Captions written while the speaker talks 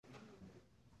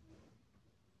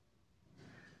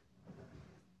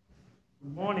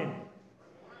Good morning.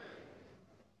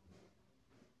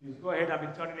 Please go ahead and be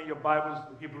turning in your Bibles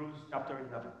to Hebrews chapter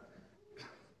 11. Good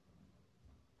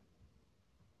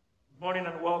morning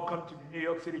and welcome to the New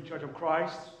York City Church of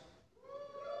Christ.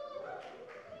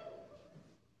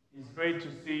 It's great to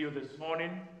see you this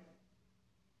morning.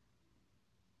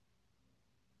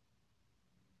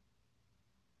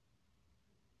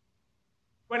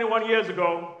 "21 years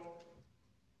ago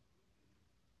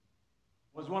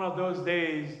was one of those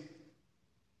days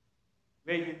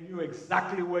where you knew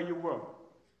exactly where you were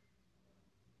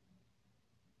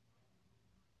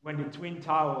when the Twin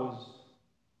Towers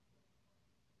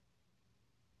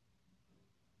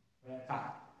were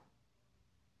attacked.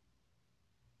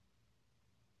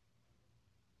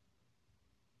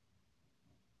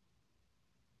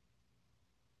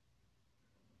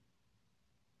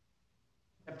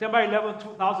 September 11,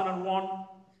 2001,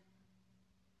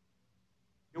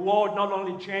 the world not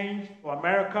only changed for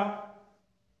America,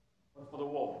 but for the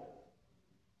world.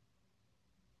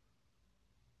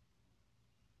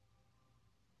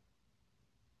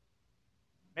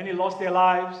 Many lost their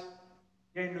lives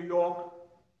here in New York,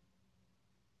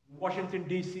 in Washington,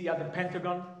 D.C., at the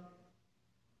Pentagon,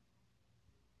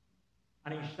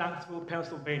 and in Shanksville,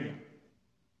 Pennsylvania.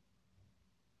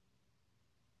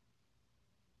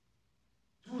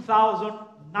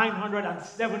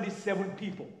 2,977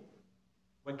 people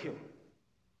were killed.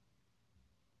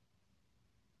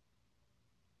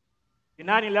 The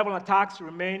 9/11 attacks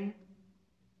remain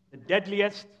the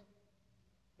deadliest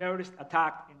terrorist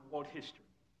attack in world history.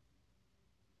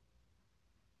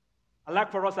 I'd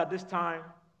like for us at this time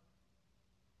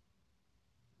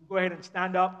to go ahead and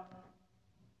stand up.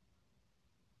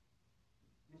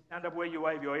 Stand up where you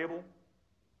are if you're able.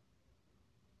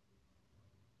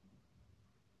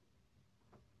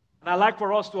 And I'd like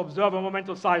for us to observe a moment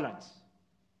of silence.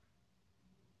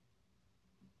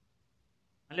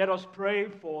 And let us pray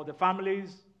for the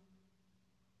families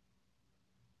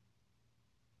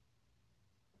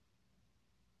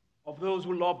of those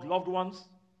who loved loved ones,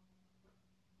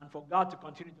 and for God to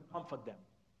continue to comfort them.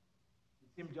 It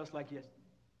seemed just like yesterday.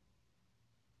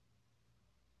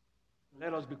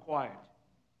 Let us be quiet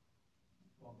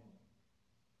for a minute.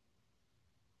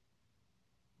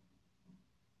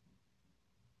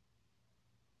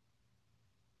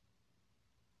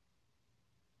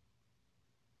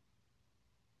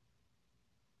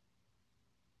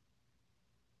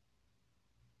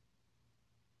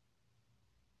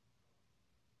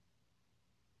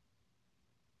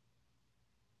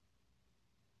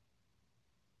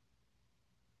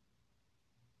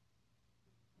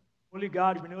 Holy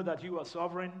God, we know that you are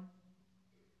sovereign.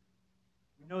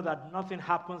 We know that nothing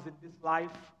happens in this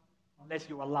life unless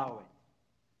you allow it.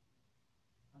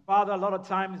 And Father, a lot of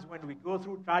times when we go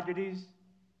through tragedies,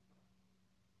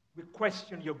 we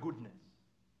question your goodness.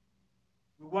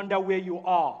 We wonder where you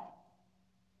are.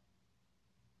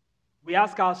 We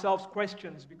ask ourselves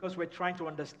questions because we're trying to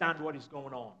understand what is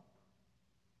going on.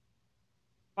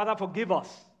 Father, forgive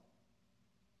us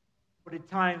for the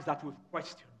times that we've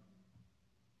questioned.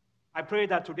 I pray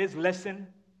that today's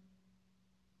lesson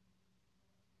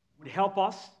would help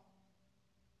us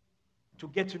to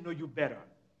get to know you better,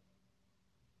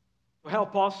 to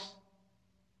help us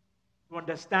to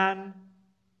understand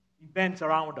events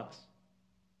around us.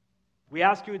 We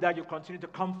ask you that you continue to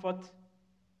comfort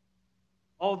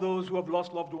all those who have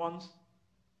lost loved ones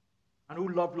and who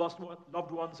loved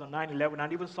loved ones on 9/11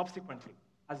 and even subsequently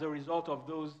as a result of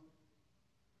those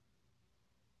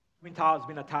Twin Towers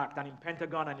being attacked, and in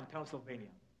Pentagon and in Pennsylvania.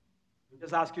 We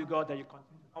just ask you, God, that you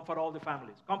continue to comfort all the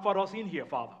families. Comfort us in here,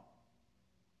 Father.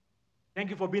 Thank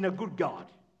you for being a good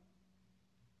God.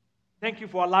 Thank you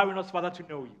for allowing us, Father, to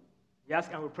know you. We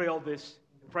ask and we pray all this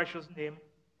in the precious name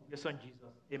of your Son,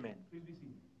 Jesus. Amen. Please be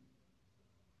seated.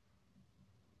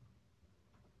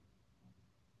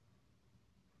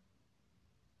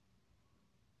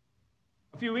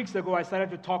 A few weeks ago, I started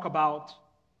to talk about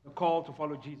the call to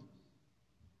follow Jesus.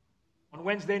 On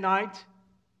Wednesday night,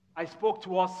 I spoke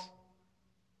to us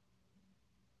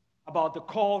about the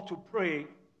call to pray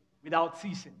without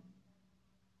ceasing.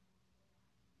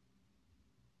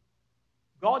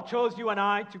 God chose you and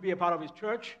I to be a part of His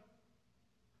church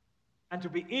and to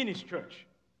be in His church.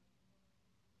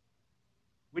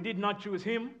 We did not choose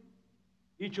Him,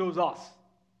 He chose us.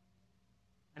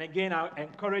 And again, I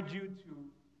encourage you to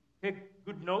take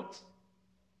good notes.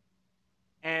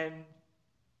 And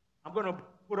I'm going to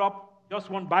put up just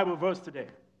one Bible verse today.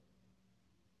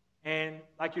 And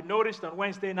like you noticed on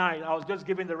Wednesday night, I was just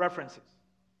giving the references.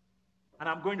 And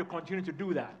I'm going to continue to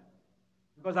do that.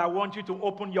 Because I want you to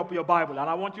open up your Bible. And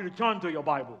I want you to turn to your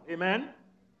Bible. Amen?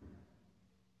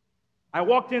 I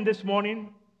walked in this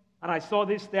morning and I saw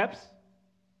these steps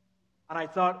and I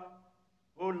thought,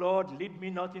 oh Lord, lead me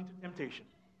not into temptation.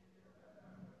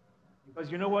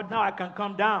 Because you know what? Now I can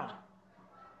come down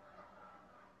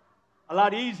a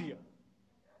lot easier.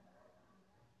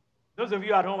 Those of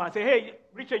you at home, I say, hey,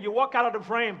 Richard, you walk out of the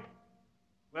frame.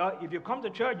 Well, if you come to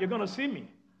church, you're going to see me.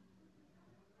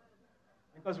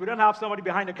 Because we don't have somebody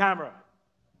behind the camera.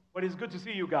 But it's good to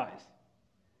see you guys.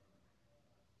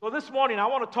 So this morning, I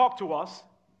want to talk to us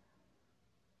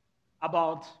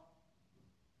about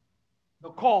the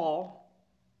call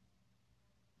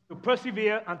to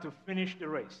persevere and to finish the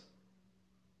race.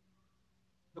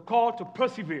 The call to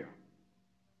persevere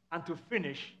and to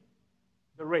finish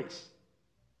the race.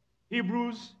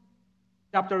 Hebrews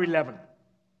chapter 11.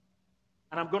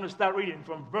 And I'm going to start reading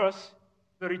from verse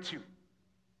 32.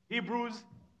 Hebrews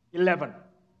 11,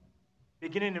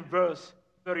 beginning in verse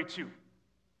 32.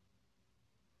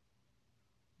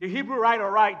 The Hebrew writer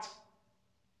writes,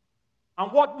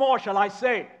 and what more shall I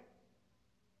say?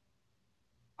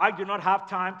 I do not have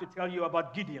time to tell you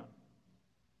about Gideon,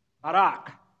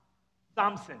 Barak,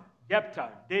 Samson,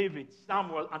 Jephthah, David,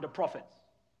 Samuel, and the prophets,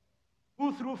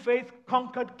 who through faith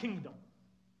conquered kingdoms,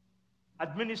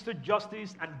 administered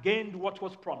justice, and gained what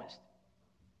was promised,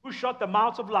 who shut the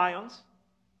mouths of lions,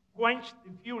 quenched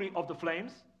the fury of the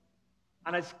flames,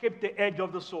 and escaped the edge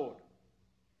of the sword,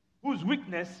 whose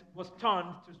weakness was turned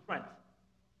to strength,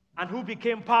 and who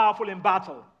became powerful in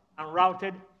battle and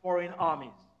routed foreign armies.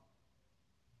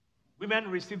 Women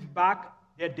received back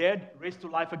their dead, raised to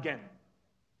life again.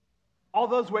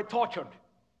 Others were tortured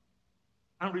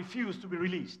and refused to be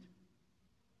released,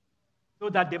 so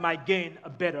that they might gain a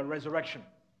better resurrection.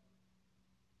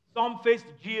 Some faced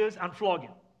jeers and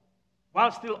flogging,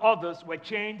 while still others were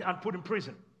chained and put in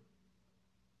prison.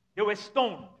 They were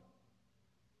stoned.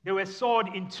 They were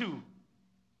sawed in two.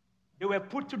 They were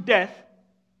put to death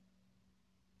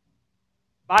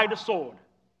by the sword.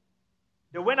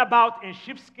 They went about in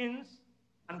sheepskins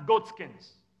and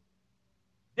goatskins,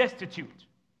 destitute,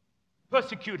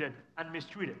 persecuted, and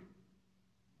mistreated.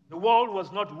 The world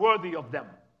was not worthy of them.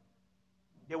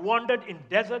 They wandered in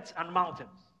deserts and mountains,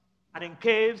 and in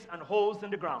caves and holes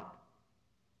in the ground.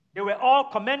 They were all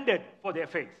commended for their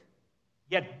faith,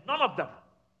 yet none of them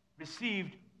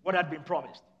received what had been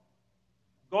promised.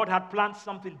 God had planned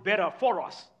something better for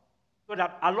us, so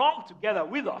that along together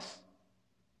with us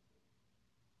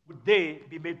would they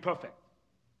be made perfect.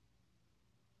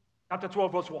 Chapter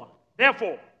 12, verse 1.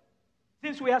 Therefore,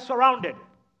 since we are surrounded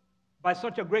by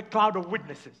such a great cloud of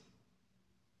witnesses,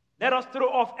 let us throw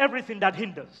off everything that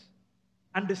hinders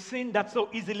and the sin that so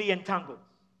easily entangles.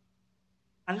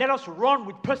 And let us run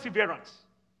with perseverance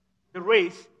the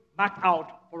race marked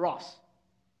out for us.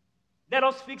 Let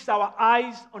us fix our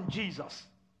eyes on Jesus,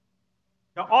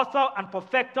 the author and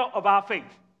perfecter of our faith,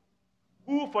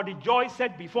 who for the joy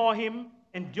set before him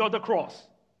endured the cross,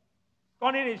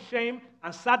 scorning his shame,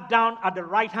 and sat down at the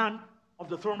right hand of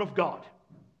the throne of God.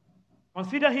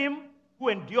 Consider him who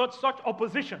endured such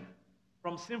opposition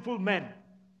from sinful men,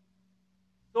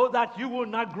 so that you will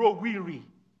not grow weary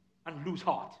and lose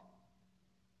heart.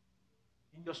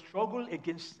 In your struggle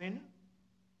against sin,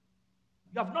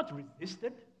 you have not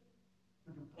resisted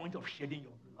to the point of shedding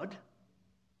your blood,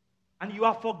 and you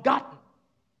have forgotten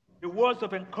the words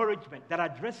of encouragement that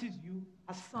addresses you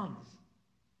as sons.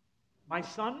 My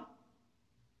son,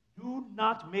 do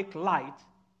not make light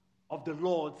of the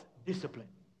Lord's discipline,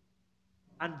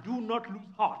 and do not lose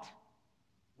heart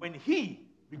when he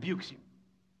rebukes you,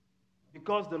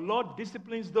 because the Lord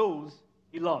disciplines those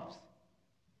he loves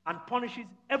and punishes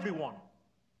everyone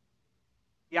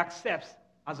he accepts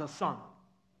as a son.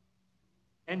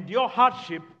 Endure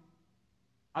hardship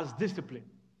as discipline.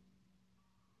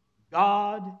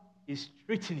 God is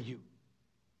treating you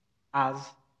as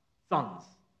sons.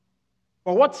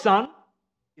 For what son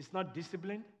is not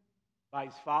disciplined by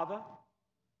his father?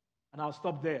 And I'll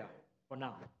stop there for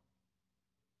now.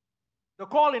 The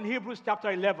call in Hebrews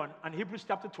chapter 11 and Hebrews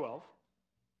chapter 12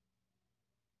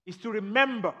 is to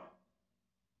remember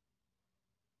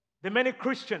the many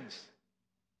Christians,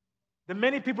 the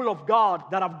many people of God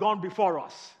that have gone before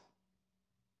us.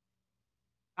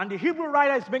 And the Hebrew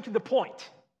writer is making the point.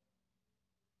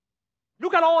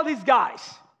 Look at all these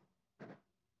guys.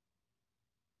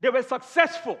 They were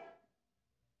successful.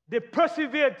 They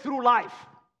persevered through life.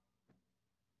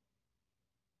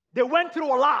 They went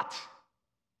through a lot.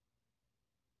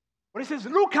 But he says,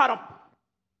 look at them.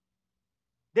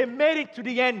 They made it to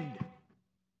the end.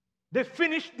 They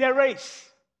finished their race.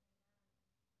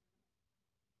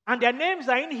 And their names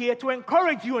are in here to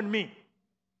encourage you and me.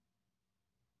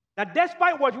 That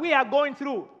despite what we are going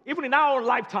through, even in our own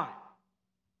lifetime,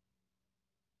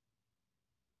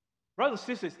 Brothers and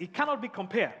sisters, it cannot be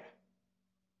compared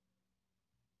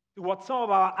to what some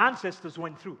of our ancestors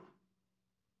went through.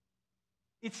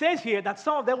 It says here that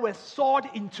some of them were sawed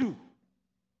in two.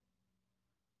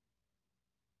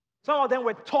 Some of them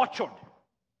were tortured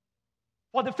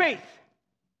for the faith.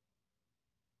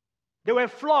 They were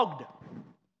flogged.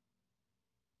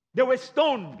 They were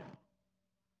stoned.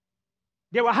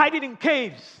 They were hiding in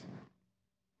caves.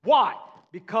 Why?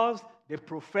 Because they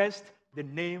professed the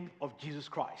name of Jesus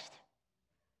Christ.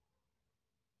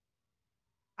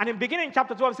 And in beginning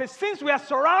chapter 12, it says, since we are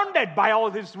surrounded by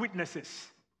all these witnesses,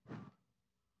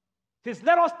 it says,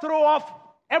 let us throw off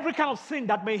every kind of sin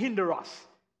that may hinder us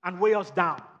and weigh us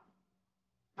down.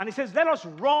 And it says, let us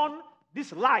run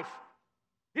this race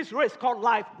called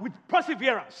life, with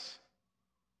perseverance.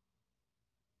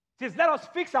 It says, let us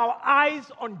fix our eyes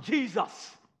on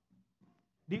Jesus,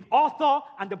 the author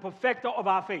and the perfecter of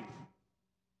our faith,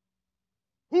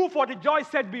 who for the joy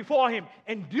set before him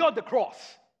endured the cross.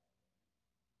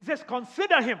 It says,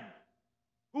 consider him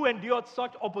who endured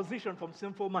such opposition from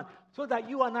sinful man, so that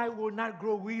you and I will not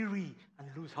grow weary and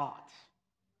lose heart.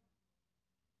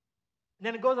 And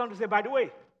then it goes on to say, by the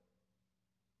way,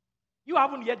 you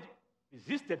haven't yet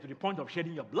resisted to the point of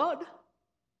shedding your blood.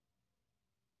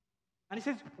 And he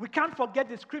says, we can't forget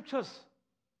the scriptures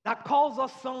that calls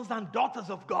us sons and daughters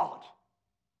of God.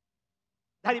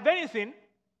 That if anything,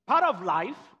 part of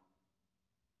life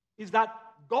is that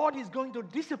God is going to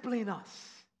discipline us.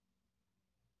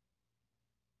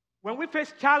 When we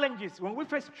face challenges, when we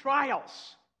face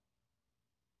trials,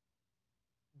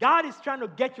 God is trying to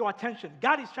get your attention.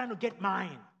 God is trying to get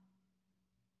mine.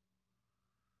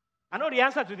 I know the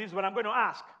answer to this, but I'm going to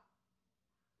ask.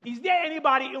 Is there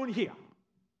anybody in here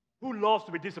who loves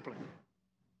to be disciplined?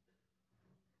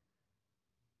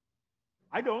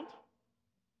 I don't.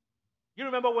 You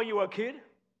remember when you were a kid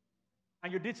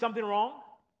and you did something wrong?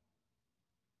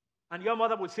 And your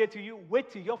mother would say to you,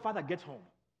 wait till your father gets home.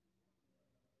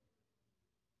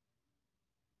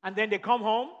 And then they come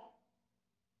home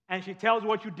and she tells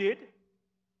what you did.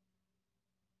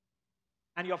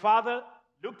 And your father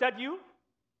looked at you.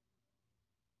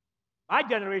 My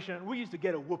generation, we used to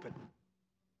get a whooping.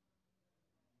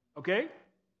 Okay?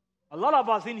 A lot of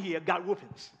us in here got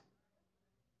whoopings.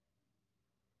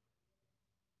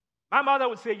 My mother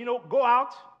would say, go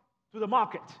out to the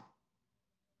market.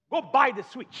 Go buy the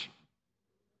switch.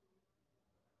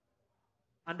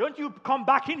 And don't you come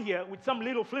back in here with some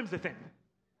little flimsy thing.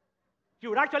 She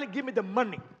would actually give me the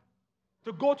money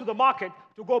to go to the market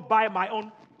to go buy my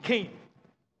own cane.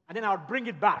 And then I would bring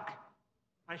it back.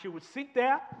 And she would sit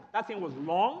there. That thing was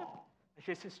long. And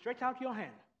she said, stretch out your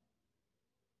hand.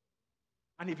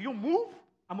 And if you move,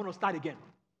 I'm going to start again.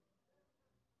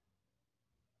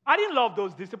 I didn't love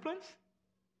those disciplines,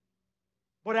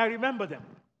 but I remember them.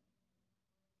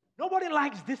 Nobody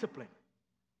likes discipline.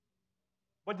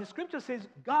 But the scripture says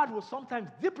God will sometimes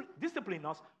discipline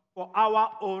us for our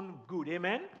own good.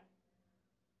 Amen?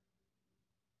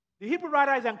 The Hebrew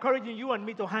writer is encouraging you and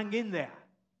me to hang in there.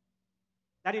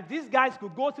 That if these guys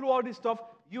could go through all this stuff,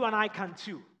 you and I can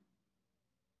too.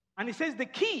 And he says the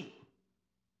key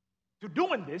to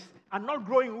doing this and not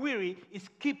growing weary is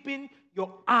keeping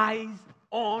your eyes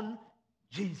on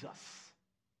Jesus.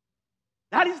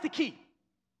 That is the key.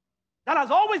 That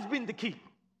has always been the key.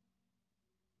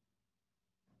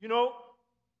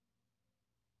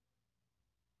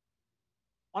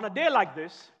 On a day like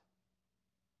this,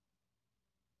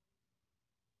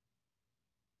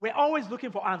 we're always looking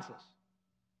for answers.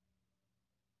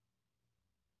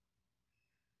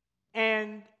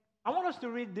 And I want us to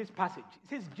read this passage. It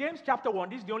says James chapter 1.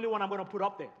 This is the only one I'm going to put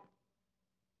up there.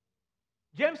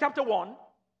 James chapter 1,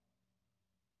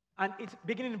 and it's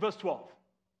beginning in verse 12.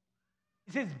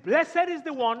 It says, blessed is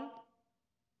the one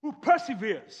who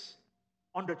perseveres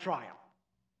under trial.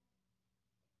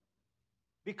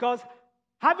 Because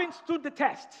having stood the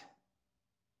test,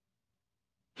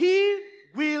 he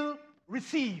will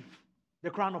receive the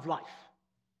crown of life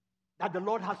that the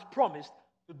Lord has promised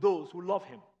to those who love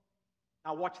him.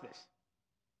 Now watch this.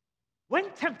 When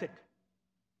tempted,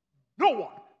 no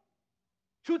one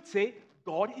should say,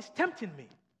 God is tempting me.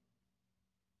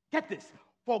 Get this.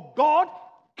 For God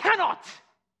cannot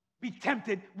be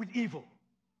tempted with evil.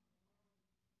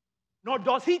 Nor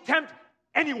does he tempt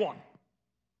anyone.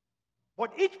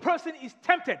 But each person is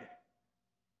tempted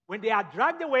when they are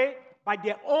dragged away by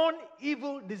their own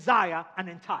evil desire and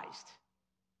enticed.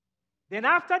 Then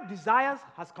after desires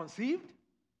has conceived,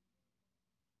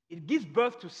 it gives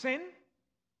birth to sin,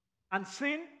 and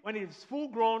sin, when it is full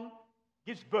grown,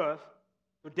 gives birth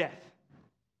to death.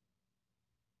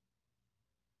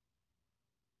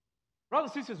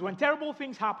 Brothers and sisters, when terrible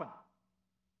things happen,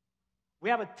 we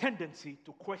have a tendency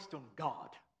to question God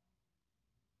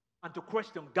and to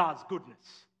question God's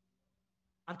goodness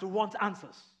and to want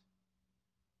answers.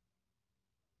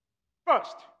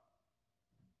 First,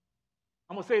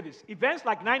 I'm going to say this. Events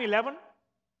like 9/11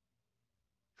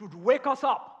 should wake us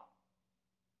up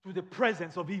to the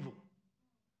presence of evil.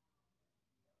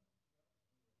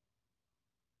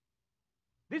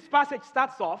 This passage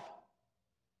starts off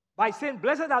by saying,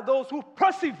 blessed are those who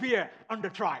persevere under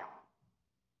trial.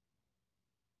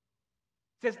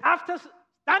 It says, after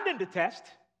standing the test,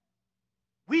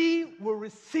 we will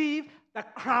receive the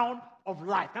crown of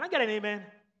life. Can I get an amen?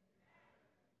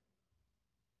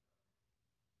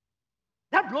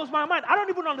 That blows my mind. I don't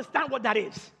even understand what that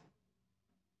is.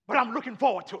 But I'm looking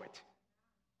forward to it.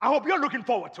 I hope you're looking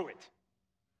forward to it.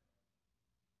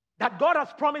 That God has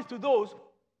promised to those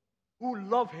who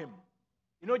love him.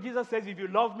 You know, Jesus says, if you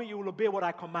love me, you will obey what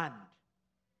I command.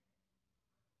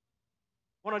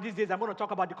 One of these days, I'm going to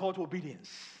talk about the call to obedience.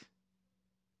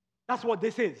 That's what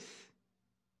this is.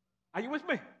 Are you with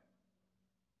me?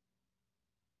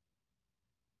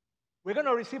 We're going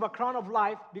to receive a crown of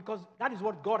life because that is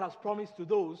what God has promised to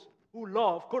those who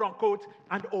love, quote unquote,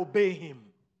 and obey him.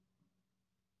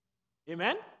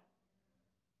 Amen?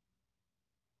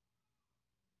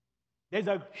 There's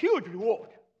a huge reward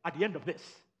at the end of this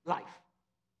life.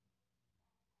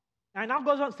 And now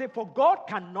goes on to say, for God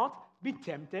cannot be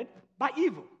tempted by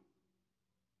evil,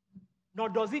 nor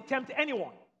does he tempt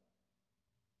anyone.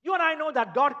 You and I know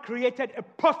that God created a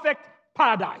perfect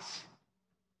paradise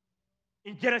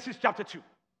in Genesis chapter 2.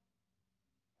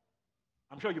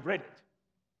 I'm sure you've read it.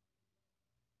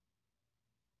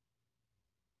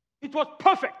 It was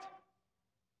perfect.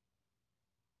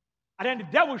 And then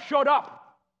the devil showed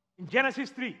up in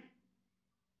Genesis 3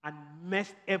 and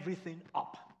messed everything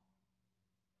up.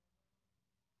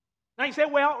 Now you say,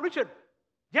 well, Richard,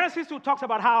 Genesis 2 talks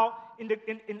about how in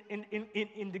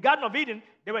the Garden of Eden,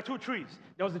 there were two trees.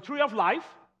 There was the tree of life,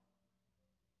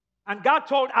 and God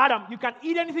told Adam, you can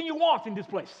eat anything you want in this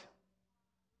place.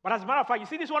 But as a matter of fact, you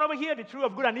see this one over here, the tree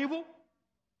of good and evil?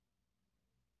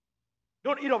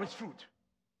 Don't eat of its fruit.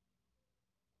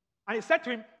 And he said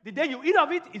to him, the day you eat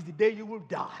of it is the day you will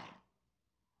die.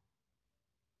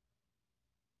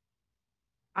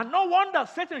 And no wonder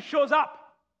Satan shows up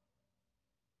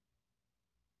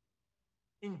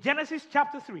in Genesis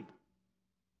chapter 3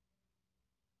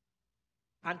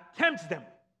 and tempts them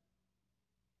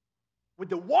with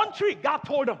the one tree God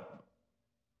told them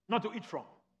not to eat from.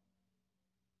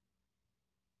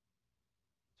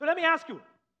 So let me ask you,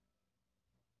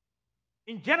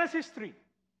 in Genesis 3,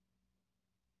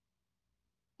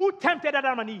 who tempted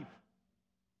Adam and Eve?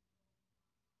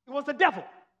 It was the devil.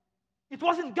 It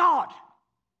wasn't God.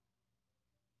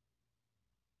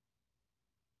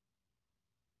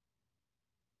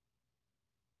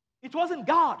 It wasn't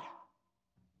God.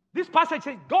 This passage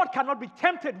says God cannot be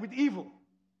tempted with evil.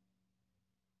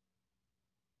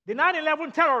 The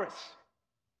 9/11 terrorists.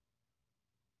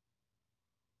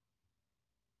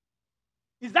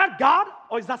 Is that God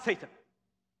or is that Satan?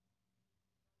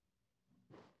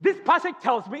 This passage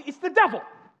tells me it's the devil.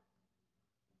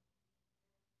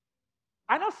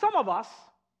 I know some of us,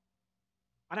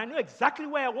 and I know exactly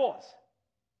where I was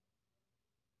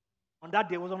on that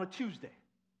day. It was on a Tuesday.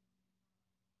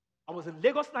 I was in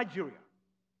Lagos, Nigeria.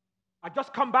 I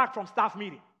just come back from staff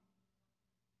meeting.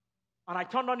 And I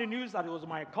turned on the news, and it was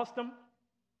my custom,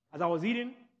 as I was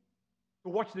eating, to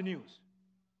watch the news.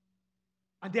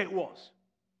 And there it was.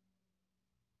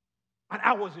 And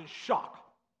I was in shock.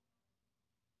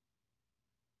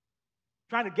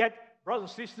 Trying to get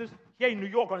brothers and sisters here in New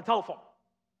York on the telephone.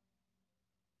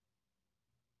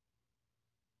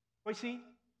 But you see,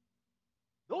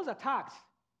 those attacks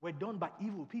were done by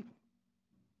evil people.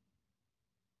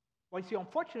 Well, you see,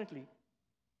 unfortunately,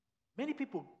 many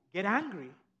people get angry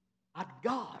at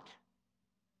God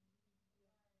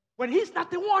when he's not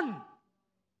the one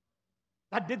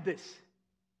that did this.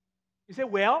 You say,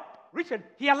 well, Richard,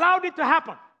 he allowed it to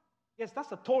happen. Yes,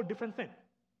 that's a totally different thing.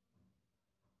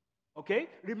 Okay?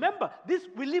 Remember,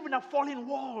 we live in a fallen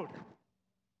world.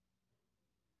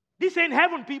 This ain't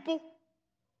heaven, people.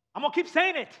 I'm going to keep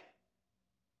saying it.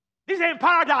 This ain't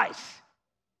paradise.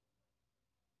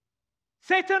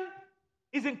 Satan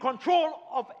is in control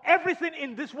of everything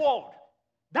in this world.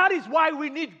 That is why we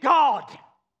need God.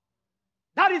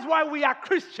 That is why we are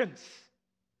Christians.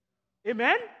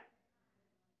 Amen?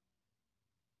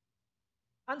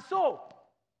 And so,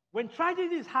 when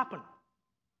tragedies happen,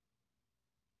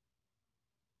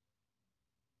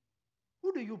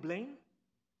 who do you blame?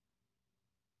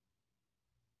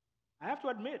 I have to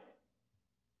admit,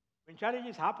 when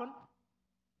tragedies happen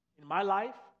in my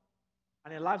life,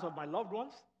 and in the lives of my loved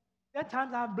ones, there are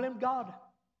times I've blamed God.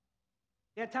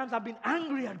 There are times I've been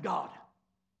angry at God.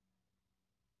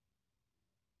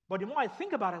 But the more I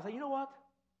think about it, I say, you know what?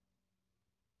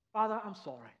 Father, I'm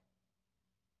sorry.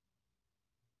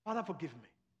 Father, forgive me.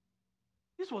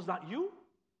 This was not you.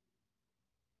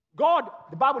 God,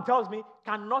 the Bible tells me,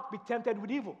 cannot be tempted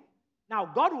with evil. Now,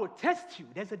 God will test you.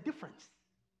 There's a difference.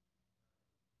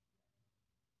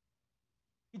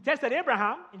 He tested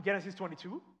Abraham in Genesis 22.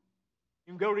 You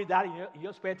can go read that in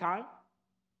your spare time.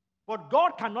 But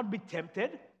God cannot be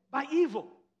tempted by evil.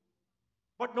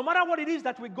 But no matter what it is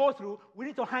that we go through, we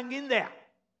need to hang in there.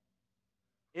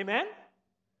 Amen?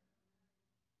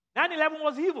 9/11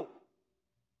 was evil.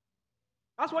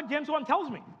 That's what James 1 tells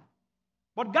me.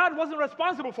 But God wasn't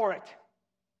responsible for it.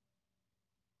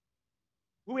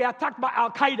 We were attacked by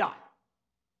Al-Qaeda.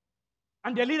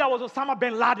 And the leader was Osama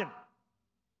bin Laden.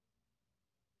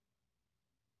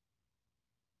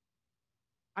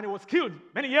 And he was killed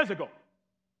many years ago.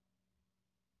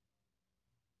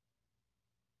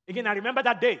 Again, I remember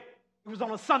that day. It was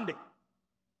on a Sunday.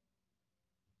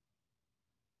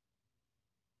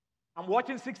 I'm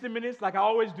watching 60 Minutes like I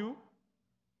always do.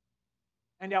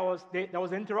 And there was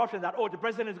an interruption that, the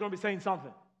president is going to be saying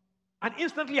something. And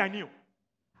instantly I knew.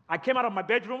 I came out of my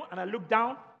bedroom and I looked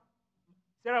down.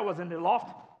 Sarah was in the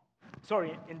loft,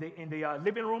 in the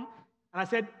living room. And I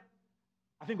said,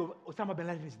 I think Osama bin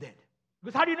Laden is dead.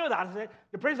 Because how do you know that? I said,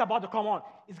 the president's about to come on.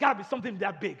 It's got to be something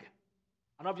that big.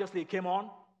 And obviously it came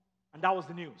on, and that was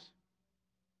the news.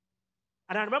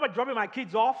 And I remember dropping my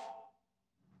kids off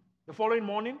the following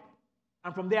morning.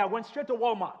 And from there, I went straight to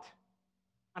Walmart.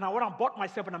 And I went and bought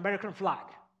myself an American flag,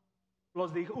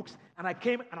 plus the hooks. And I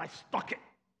came and I stuck it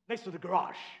next to the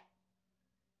garage.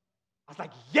 I was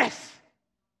like, yes,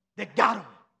 they got him.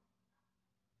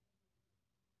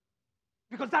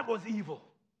 Because that was evil.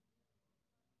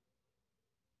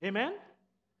 Amen?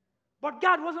 But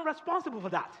God wasn't responsible for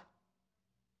that.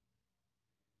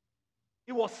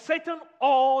 It was Satan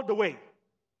all the way.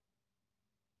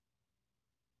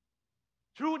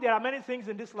 True, there are many things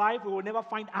in this life we will never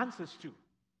find answers to.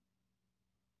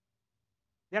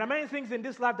 There are many things in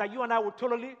this life that you and I will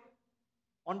totally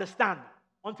understand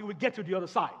until we get to the other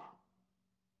side.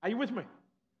 Are you with me?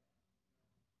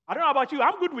 I don't know about you.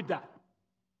 I'm good with that.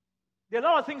 There are a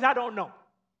lot of things I don't know.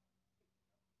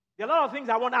 There are a lot of things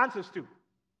I want answers to.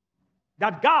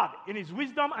 That God, in His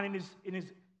wisdom and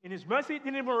in His mercy,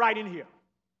 didn't even write in here.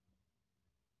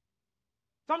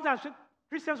 Sometimes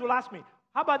Christians will ask me,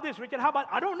 how about this, Richard?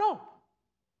 I don't know.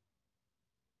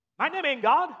 My name ain't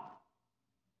God.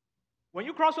 When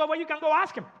you cross over, you can go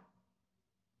ask Him.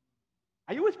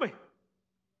 Are you with me?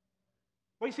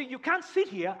 Well, you see, you can't sit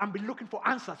here and be looking for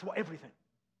answers for everything.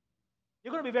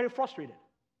 You're going to be very frustrated.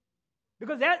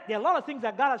 Because there are a lot of things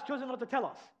that God has chosen not to tell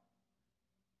us.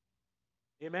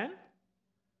 Amen?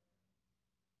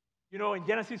 You know, in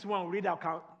Genesis 1, we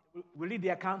read the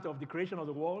account of the creation of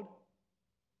the world.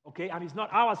 Okay, and it's not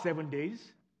our 7 days.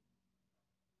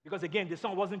 Because again, the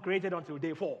sun wasn't created until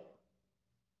day 4.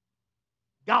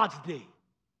 God's day.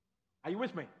 Are you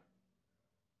with me?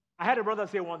 I had a brother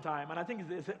say one time, and I think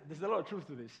there's a lot of truth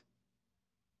to this,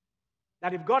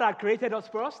 that if God had created us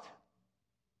first,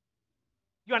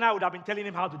 you and I would have been telling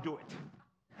Him how to do it.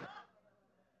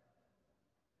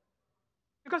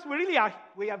 Because we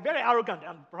are very arrogant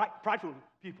and prideful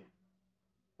people.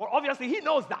 But obviously, He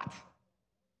knows that.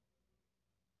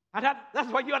 And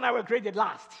that's why you and I were created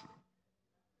last.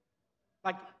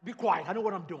 Like, be quiet, I know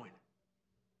what I'm doing.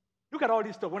 Look at all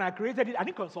this stuff. When I created it, I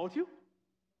didn't consult you.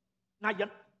 Now,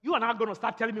 you are not going to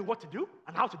start telling me what to do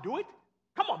and how to do it?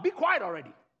 Come on, be quiet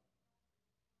already.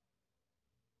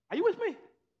 Are you with me?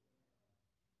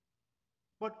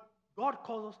 But God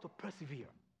calls us to persevere.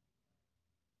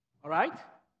 All right?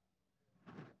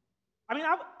 I mean,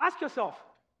 ask yourself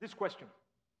this question.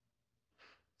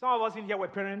 Some of us in here were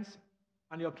parents,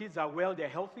 and your kids are well, they're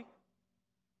healthy.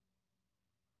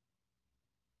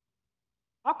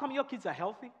 How come your kids are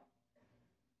healthy?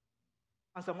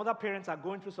 And some other parents are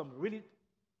going through some really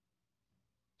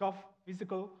tough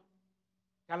physical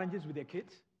challenges with their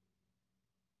kids?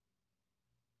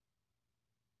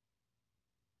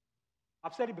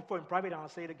 I've said it before in private, and I'll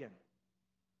say it again.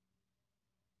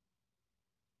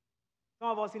 Some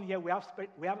of us in here, we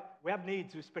have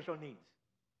needs with special needs.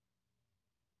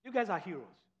 You guys are heroes.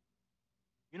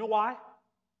 You know why?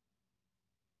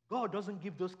 God doesn't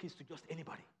give those kids to just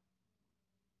anybody.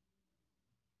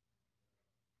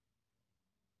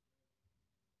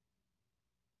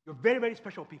 You're very, very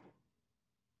special people.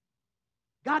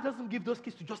 God doesn't give those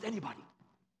kids to just anybody.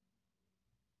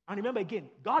 And remember again,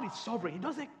 God is sovereign.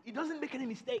 He doesn't make any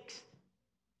mistakes.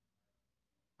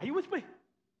 Are you with me?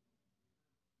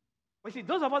 But see,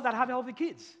 those of us that have healthy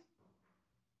kids,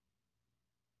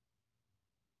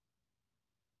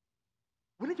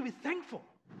 we need to be thankful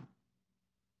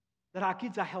that our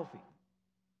kids are healthy,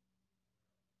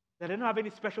 that they don't have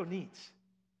any special needs.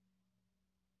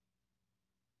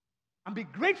 And be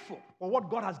grateful for what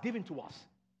God has given to us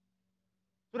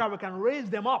so that we can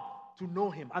raise them up to know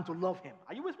Him and to love Him.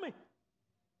 Are you with me?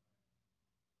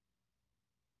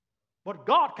 But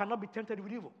God cannot be tempted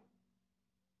with evil.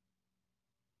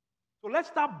 So let's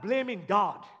stop blaming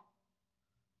God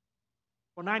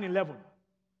for 9/11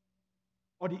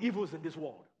 or the evils in this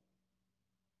world.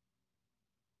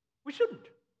 We shouldn't.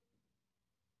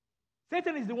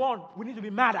 Satan is the one we need to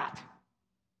be mad at.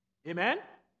 Amen?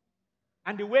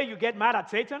 And the way you get mad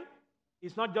at Satan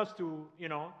is not just to,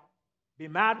 be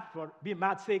mad for being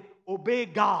mad's sake. Obey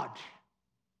God.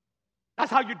 That's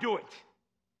how you do it.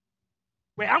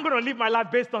 Well, I'm going to live my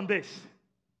life based on this.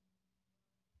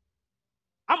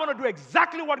 I'm going to do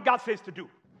exactly what God says to do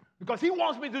because He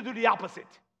wants me to do the opposite.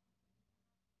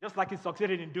 Just like He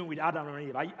succeeded in doing with Adam and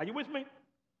Eve. Are you with me?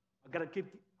 I've got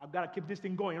to keep this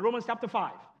thing going. Romans chapter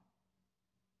 5.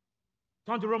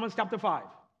 Turn to Romans chapter 5.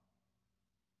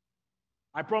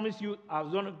 I promise you, I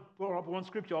was going to put up one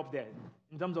scripture up there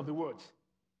in terms of the words.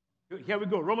 Here we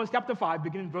go. Romans chapter 5,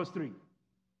 beginning verse 3.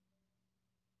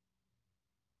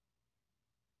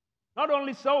 Not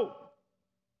only so,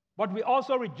 but we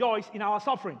also rejoice in our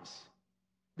sufferings,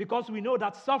 because we know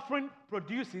that suffering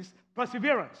produces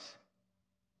perseverance.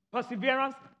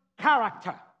 Perseverance,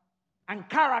 character. And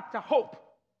character, hope.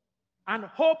 And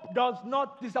hope does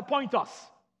not disappoint us,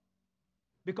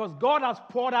 because God has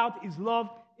poured out His love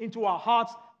into our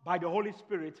hearts by the Holy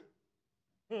Spirit,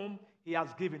 whom He has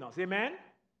given us. Amen?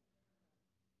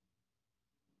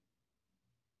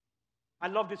 I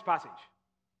love this passage.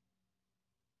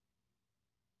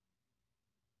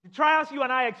 The trials you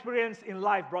and I experience in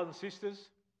life, brothers and sisters,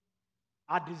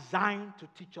 are designed to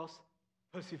teach us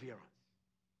perseverance.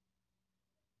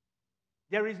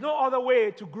 There is no other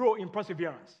way to grow in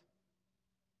perseverance.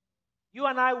 You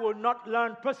and I will not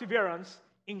learn perseverance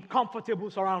in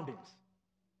comfortable surroundings.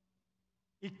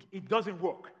 It doesn't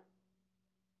work.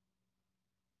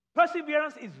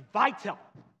 Perseverance is vital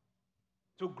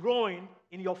to growing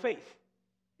in your faith.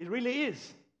 It really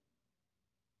is.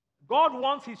 God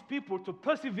wants His people to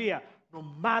persevere no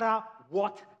matter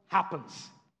what happens.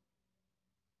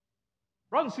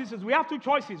 Brothers and sisters, we have two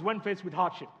choices when faced with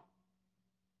hardship.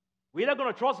 We're either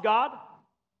going to trust God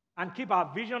and keep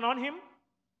our vision on Him,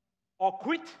 or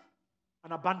quit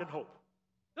and abandon hope.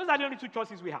 Those are the only two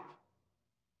choices we have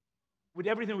with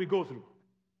everything we go through.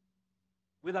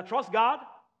 We either trust God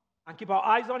and keep our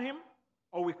eyes on Him,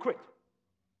 or we quit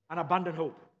and abandon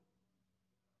hope.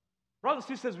 Brothers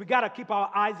and sisters, we got to keep our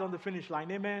eyes on the finish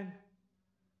line. Amen?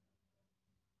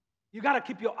 You got to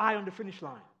keep your eye on the finish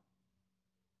line.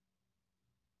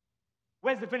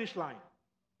 Where's the finish line?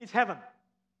 It's heaven.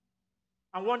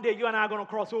 And one day you and I are going to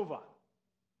cross over.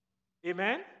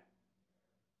 Amen?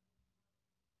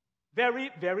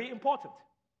 Very, very important.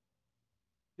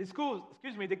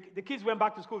 The kids went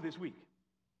back to school this week.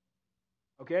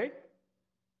 Okay?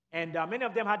 And many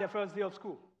of them had their first day of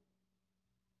school.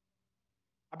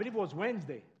 I believe it was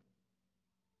Wednesday.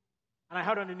 And I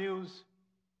heard on the news,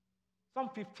 some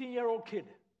 15-year-old kid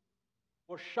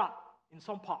was shot in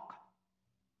some park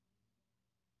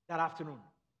that afternoon.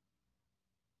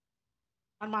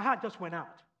 And my heart just went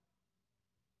out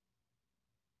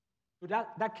to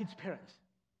that kid's parents.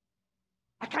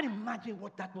 I can't imagine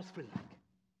what that must feel like.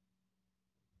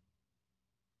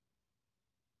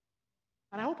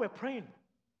 And I hope we're praying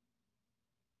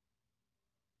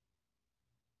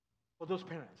for those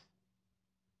parents.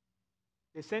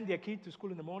 They send their kid to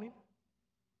school in the morning,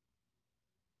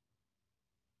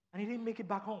 and he didn't make it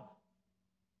back home.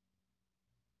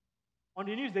 On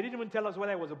the news, they didn't even tell us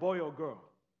whether it was a boy or a girl.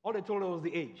 All they told us was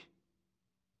the age.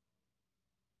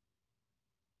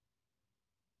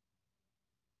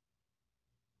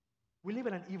 We live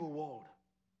in an evil world.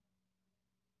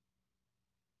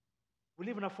 We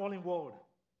live in a fallen world.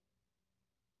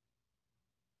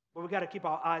 But we got to keep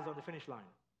our eyes on the finish line.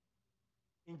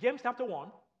 In James chapter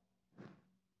 1,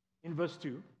 in verse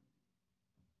 2,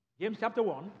 James chapter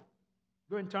 1,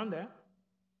 go and turn there.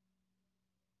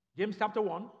 James chapter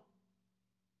 1,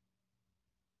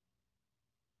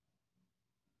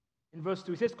 in verse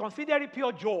 2, it says, "Consider it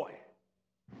pure joy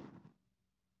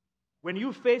when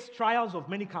you face trials of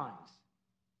many kinds,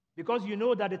 because you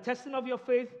know that the testing of your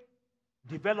faith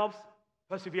develops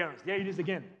perseverance." There it is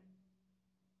again.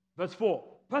 Verse 4,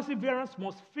 "Perseverance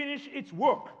must finish its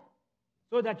work,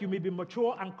 so that you may be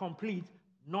mature and complete,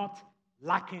 not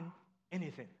lacking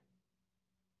anything.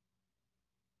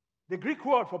 The Greek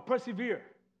word for persevere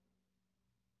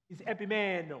is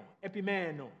epimeno.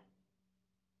 Epimeno.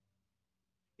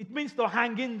 It means to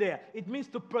hang in there. It means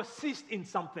to persist in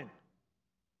something.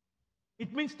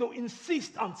 It means to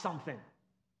insist on something.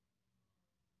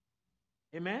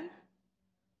 Amen?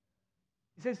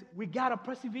 He says, we got to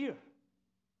persevere.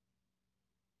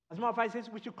 As a matter of fact, he says,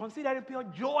 we should consider it pure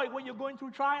joy when you're going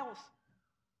through trials.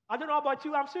 I don't know about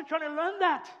you, I'm still trying to learn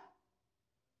that.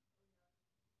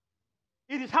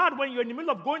 It is hard when you're in the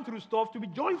middle of going through stuff to be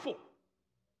joyful.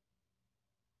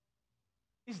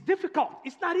 It's difficult.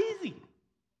 It's not easy.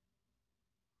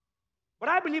 But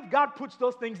I believe God puts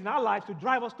those things in our lives to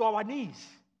drive us to our knees.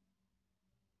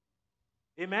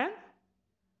 Amen?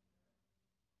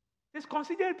 Just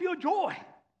consider it pure joy.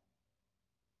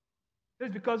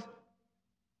 It's because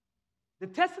the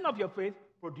testing of your faith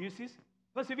produces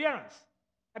perseverance.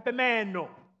 Epimeno.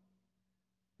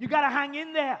 You got to hang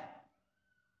in there.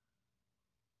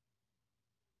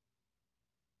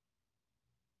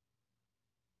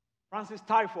 Francis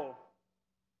Tiafoe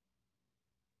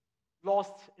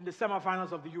lost in the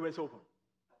semifinals of the US Open.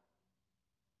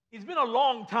 It's been a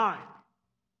long time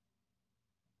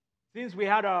since we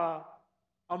had a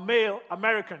male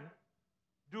American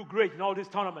do great in all these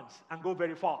tournaments and go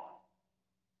very far.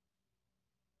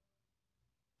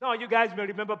 Some of you guys may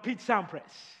remember Pete Sampras,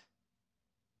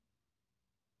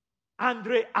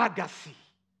 Andre Agassi,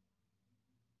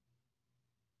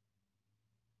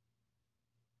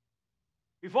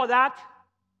 before that,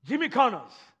 Jimmy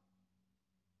Connors,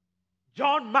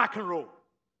 John McEnroe.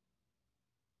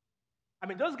 I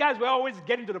mean, those guys were always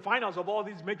getting to the finals of all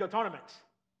these major tournaments.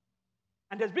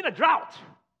 And there's been a drought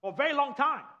for a very long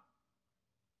time.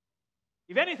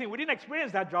 If anything, we didn't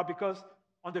experience that drought because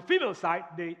on the female side,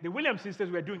 the Williams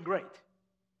sisters were doing great.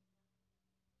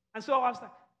 And so I was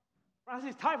like,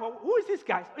 Francis Tiafoe, who is this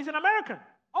guy? He's an American.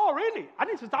 Oh, really? I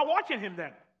need to start watching him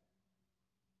then.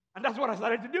 And that's what I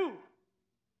started to do.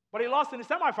 But he lost in the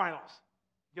semifinals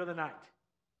the other night.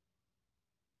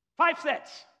 5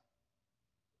 sets.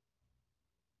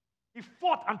 He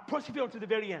fought and persevered to the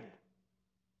very end.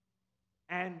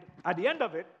 And at the end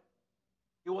of it,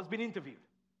 he was being interviewed.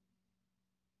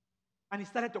 And he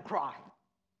started to cry.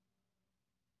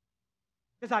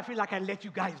 He said, I feel like I let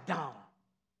you guys down.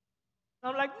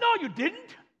 And I'm like, no, you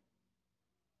didn't.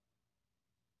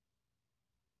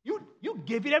 You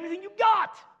gave it everything you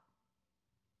got.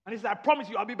 And he said, I promise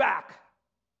you, I'll be back.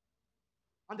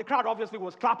 And the crowd obviously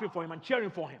was clapping for him and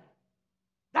cheering for him.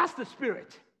 That's the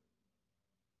spirit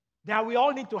that we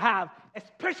all need to have,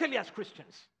 especially as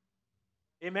Christians.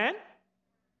 Amen?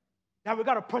 That we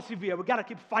got to persevere. We got to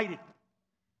keep fighting.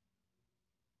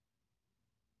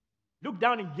 Look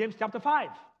down in James chapter 5.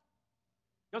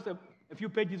 Just a few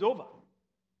pages over.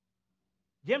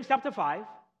 James chapter 5.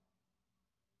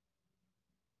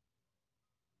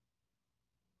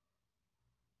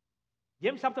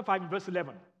 James chapter 5 verse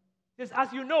 11. It says,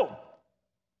 as you know,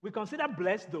 we consider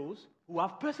blessed those who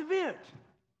have persevered.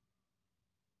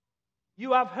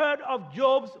 You have heard of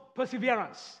Job's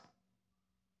perseverance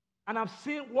and have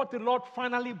seen what the Lord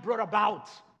finally brought about.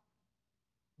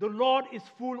 The Lord is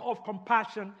full of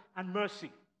compassion and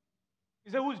mercy.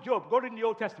 You say, who's Job? Go read in the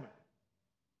Old Testament.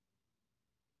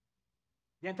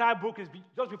 The entire book is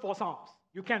just before Psalms.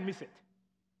 You can't miss it.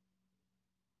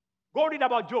 Go read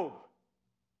about Job.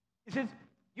 It says,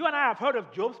 you and I have heard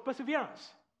of Job's perseverance.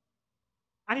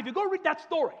 And if you go read that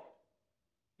story,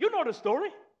 you know the story.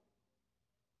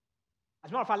 As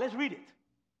a matter of fact, let's read it.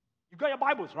 You got your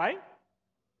Bibles, right?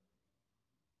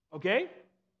 Okay?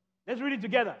 Let's read it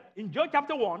together. In Job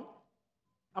chapter 1,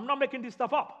 I'm not making this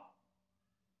stuff up.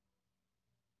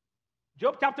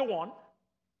 Job chapter 1,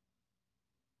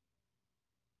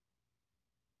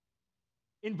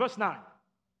 in verse 9.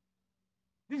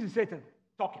 This is Satan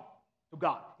talking to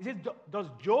God. He says, does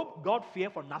Job God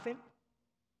fear for nothing?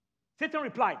 Satan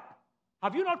replied,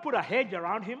 have you not put a hedge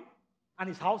around him and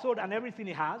his household and everything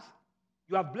he has?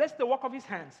 You have blessed the work of his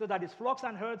hands so that his flocks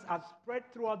and herds are spread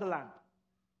throughout the land.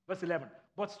 Verse 11,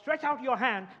 but stretch out your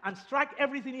hand and strike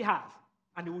everything he has,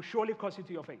 and he will surely curse you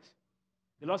to your face.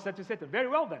 The Lord said to Satan, very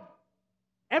well then,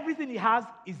 everything he has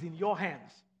is in your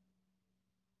hands.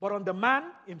 But on the man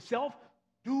himself,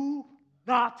 do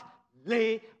not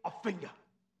lay a finger.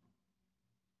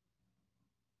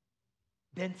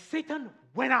 Then Satan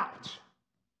went out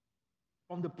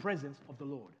from the presence of the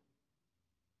Lord.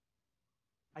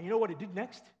 And you know what he did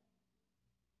next?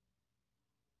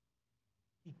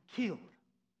 He killed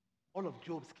all of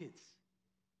Job's kids.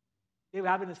 They were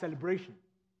having a celebration.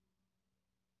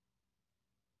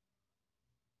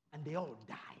 And they all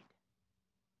died.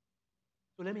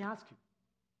 So let me ask you,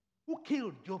 Who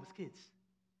killed Job's kids?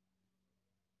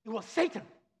 It was Satan.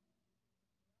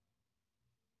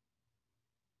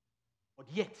 But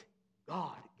yet,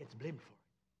 God gets blamed for it.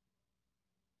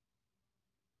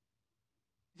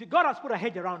 You see, God has put a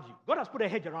hedge around you. God has put a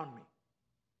hedge around me.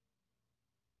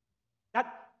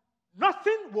 That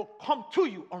nothing will come to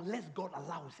you unless God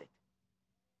allows it.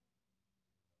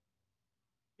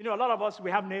 You know, a lot of us,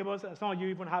 we have neighbors, and some of you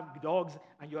even have dogs,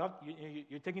 and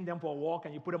you're taking them for a walk,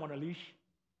 and you put them on a leash.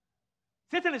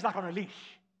 Satan is like on a leash.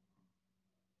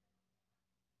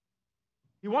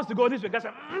 He wants to go this way. God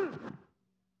says,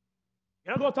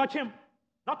 you're not going to touch him.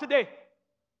 Not today.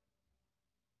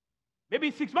 Maybe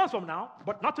 6 months from now,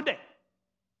 but not today.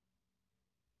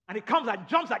 And he comes and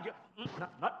jumps at you.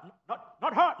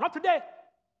 Not her, not today.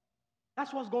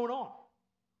 That's what's going on.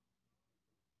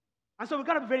 And so we've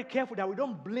got to be very careful that we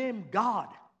don't blame God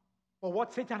for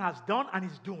what Satan has done and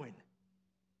is doing.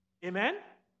 Amen?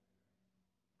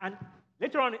 And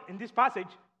later on in this passage,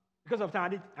 because of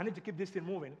time, I need to keep this thing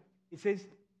moving. It says,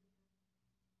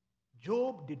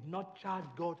 Job did not charge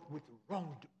God with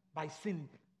wrongdoing by sin,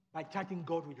 by charging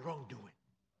God with wrongdoing.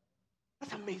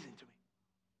 That's amazing to me.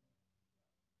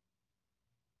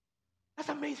 That's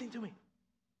amazing to me.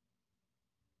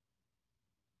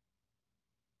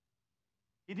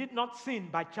 He did not sin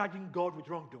by charging God with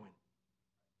wrongdoing.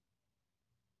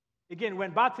 Again,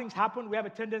 when bad things happen, we have a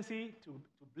tendency to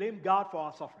blame God for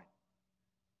our suffering.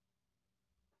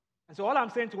 And so all I'm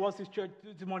saying to us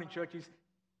this morning, church, is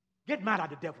get mad at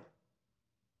the devil.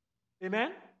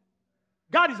 Amen?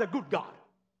 God is a good God.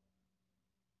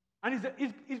 And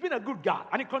he's been a good God.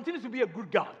 And he continues to be a good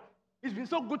God. He's been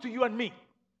so good to you and me.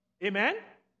 Amen?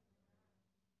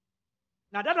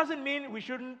 Now, that doesn't mean we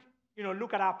shouldn't,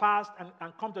 look at our past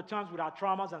and come to terms with our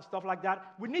traumas and stuff like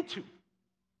that. We need to.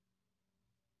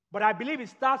 But I believe it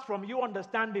starts from you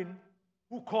understanding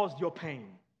who caused your pain.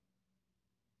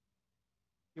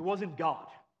 It wasn't God.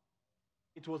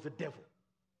 It was the devil.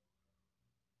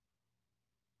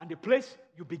 And the place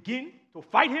you begin to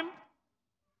fight him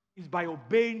is by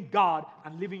obeying God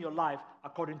and living your life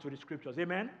according to the scriptures.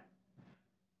 Amen?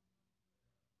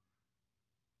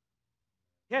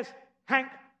 Yes, Hank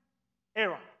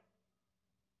Aaron.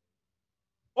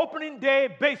 Opening day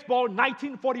baseball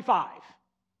 1945.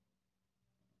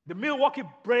 The Milwaukee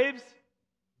Braves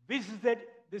visited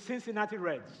the Cincinnati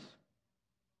Reds.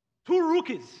 2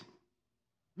 rookies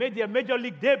made their major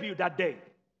league debut that day.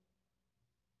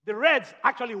 The Reds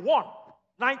actually won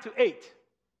 9-8.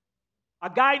 A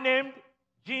guy named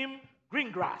Jim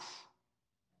Greengrass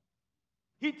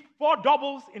hit 4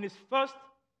 doubles in his first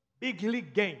big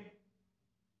league game.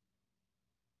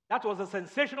 That was a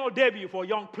sensational debut for a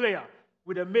young player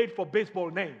with a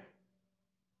made-for-baseball name.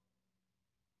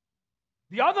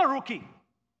 The other rookie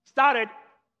started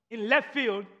in left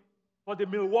field for the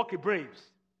Milwaukee Braves.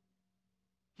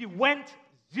 He went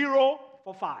 0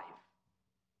 for 5.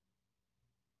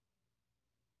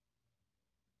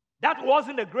 That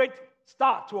wasn't a great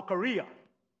start to a career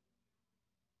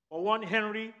for one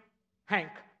Henry Hank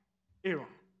Aaron.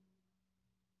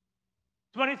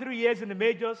 23 years in the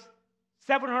majors,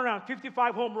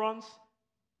 755 home runs,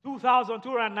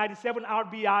 2,297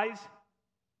 RBIs,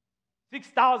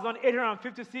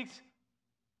 6,856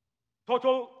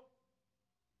 total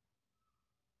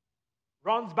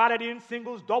runs batted in,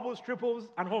 singles, doubles, triples,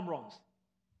 and home runs.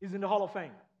 He's in the Hall of Fame.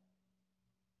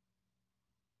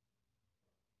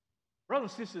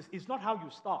 Brothers and sisters, it's not how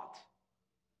you start,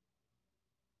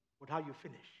 but how you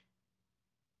finish.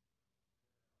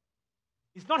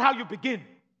 It's not how you begin,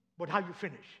 but how you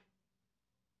finish.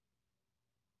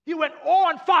 He went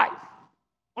 0-5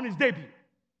 on his debut.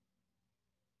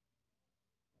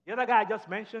 The other guy I just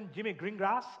mentioned, Jimmy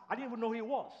Greengrass, I didn't even know who he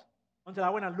was until I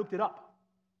went and looked it up.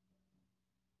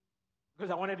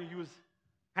 Because I wanted to use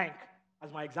Hank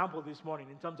as my example this morning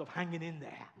in terms of hanging in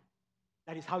there.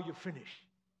 That is how you finish,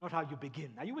 not how you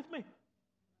begin. Are you with me?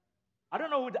 I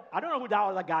don't know who that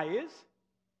other guy is.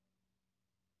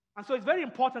 And so it's very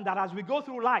important that as we go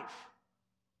through life,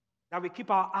 that we keep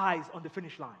our eyes on the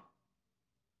finish line.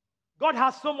 God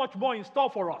has so much more in store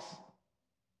for us.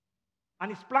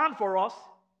 And it's planned for us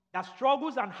that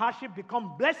struggles and hardship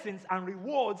become blessings and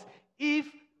rewards if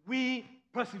we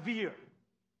persevere.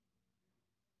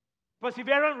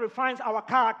 Perseverance refines our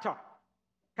character.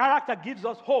 Character gives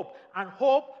us hope, and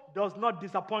hope does not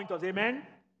disappoint us. Amen?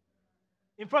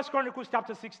 In 1 Chronicles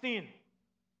chapter 16,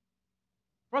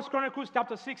 1 Chronicles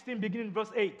chapter 16, beginning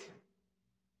verse 8.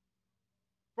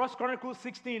 1 Chronicles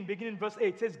 16, beginning verse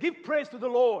 8 says, "Give praise to the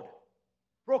Lord.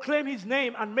 Proclaim his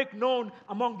name and make known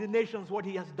among the nations what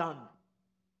he has done.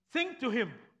 Sing to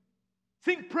him.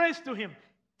 Sing praise to him.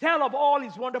 Tell of all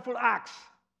his wonderful acts.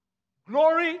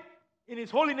 Glory in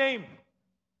his holy name.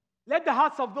 Let the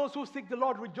hearts of those who seek the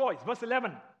Lord rejoice. Verse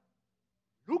 11.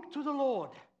 Look to the Lord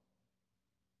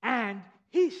and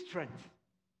his strength.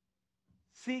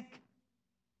 Seek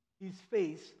his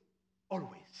face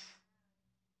always.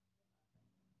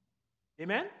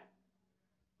 Amen?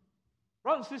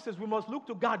 Brothers and sisters, we must look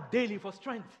to God daily for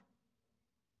strength.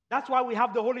 That's why we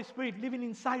have the Holy Spirit living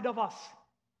inside of us.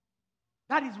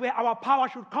 That is where our power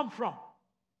should come from.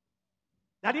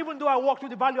 That even though I walk through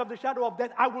the valley of the shadow of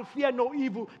death, I will fear no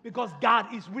evil because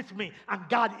God is with me and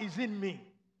God is in me.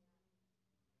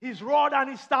 His rod and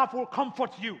his staff will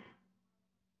comfort you.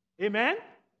 Amen?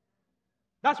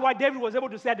 That's why David was able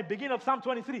to say at the beginning of Psalm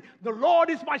 23, the Lord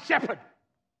is my shepherd.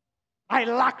 I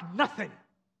lack nothing.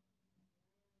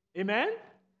 Amen?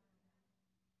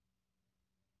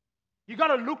 You got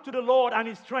to look to the Lord and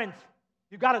his strength.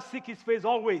 You got to seek his face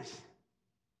always.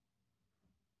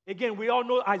 Again, we all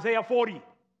know Isaiah 40.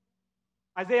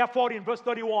 Isaiah 40 in verse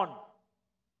 31.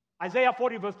 Isaiah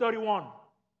 40 verse 31.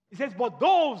 It says, but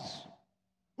those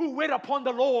who wait upon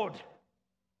the Lord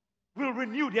will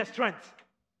renew their strength.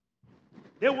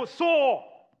 They will soar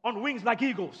on wings like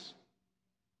eagles.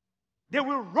 They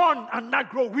will run and not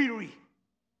grow weary.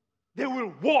 They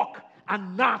will walk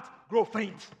and not grow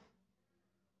faint.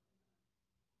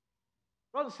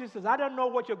 Brothers and sisters, I don't know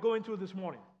what you're going through this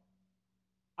morning.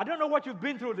 I don't know what you've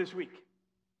been through this week.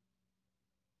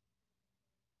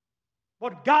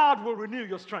 But God will renew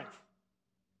your strength.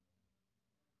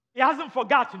 He hasn't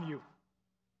forgotten you.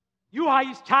 You are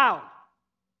his child.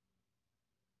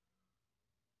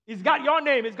 He's got your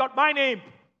name, he's got my name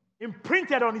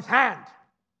imprinted on his hand.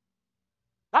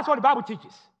 That's what the Bible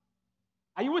teaches.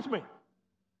 Are you with me?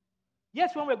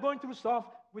 Yes, when we're going through stuff,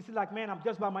 we feel like, man, I'm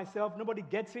just by myself. Nobody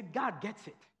gets it. God gets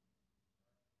it.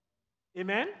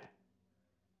 Amen?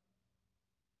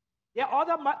 Yeah,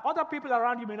 other people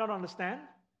around you may not understand,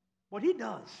 but he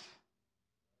does.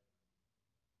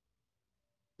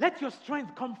 Let your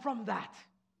strength come from that.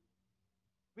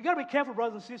 We got to be careful,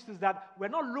 brothers and sisters, that we're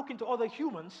not looking to other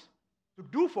humans to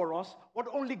do for us what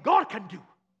only God can do.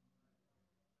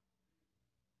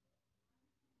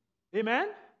 Amen?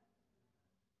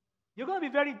 You're going to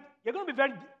be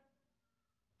very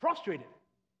frustrated.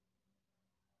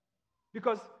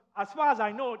 Because as far as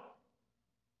I know,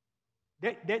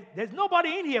 there's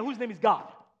nobody in here whose name is God.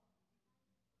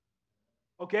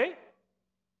 Okay?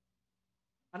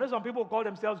 I know some people call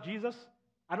themselves Jesus.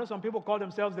 I know some people call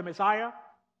themselves the Messiah.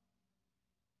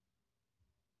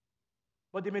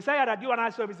 But the Messiah that you and I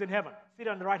serve is in heaven, seated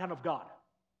on the right hand of God.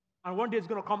 And one day it's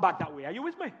going to come back that way. Are you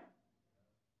with me?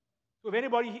 So if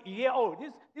anybody here, oh,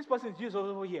 this person is Jesus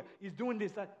over here, he's doing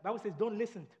this. The Bible says, don't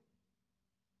listen.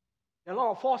 There are a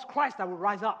lot of false Christ that will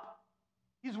rise up.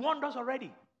 He's warned us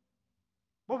already.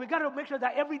 But we got to make sure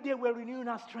that every day we're renewing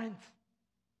our strength.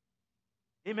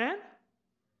 Amen? It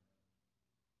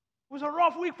was a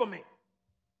rough week for me.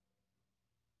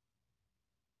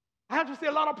 I had to say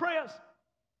a lot of prayers.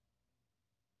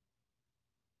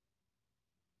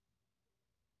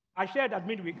 I shared at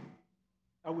midweek,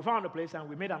 we found a place and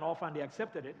we made an offer and they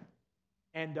accepted it.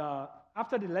 And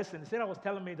after the lesson, Sarah was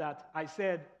telling me that I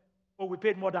said, oh, we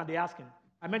paid more than they're asking.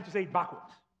 I meant to say it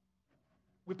backwards.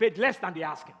 We paid less than they're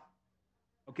asking.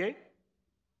 Okay?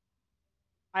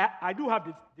 I do have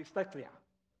this dyslexia.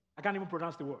 I can't even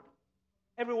pronounce the word.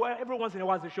 Every once in a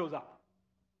while it shows up.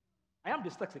 I am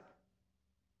dyslexic.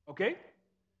 Okay?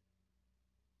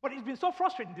 But it's been so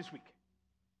frustrating this week,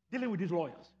 dealing with these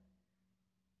lawyers.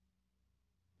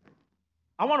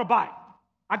 I want to buy.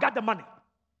 I got the money.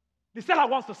 The seller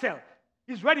wants to sell.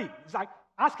 He's ready. He's like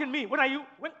asking me, when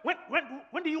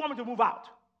do you want me to move out?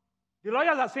 The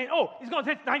lawyers are saying, oh, it's going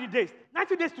to take 90 days.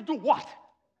 90 days to do what?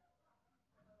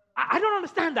 I don't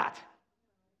understand that.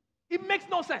 It makes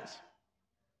no sense.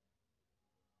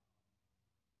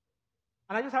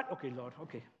 And I just had, okay, Lord,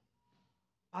 okay.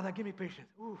 Father, give me patience.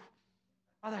 Ooh,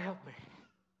 Father, help me.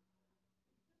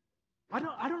 I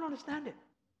don't understand it.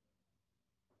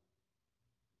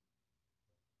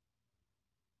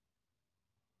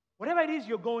 Whatever it is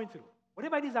you're going through,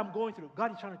 whatever it is I'm going through,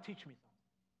 God is trying to teach me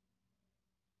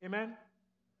something. Amen?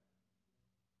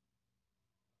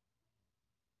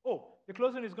 Oh, the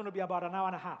closing is going to be about an hour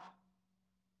and a half.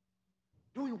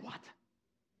 Doing what?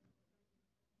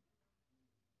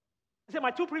 I said my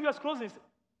two previous closings,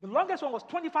 the longest one was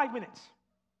 25 minutes.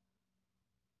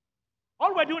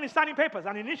 All we're doing is signing papers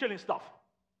and initialing stuff.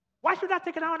 Why should that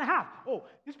take an hour and a half? Oh,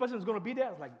 this person is going to be there. I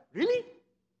was like, really?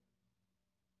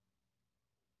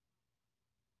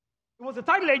 It was the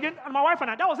title agent and my wife and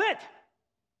I. That was it.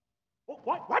 Oh,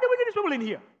 why do we need these people in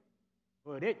here?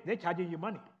 Oh, they're charging you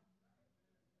money.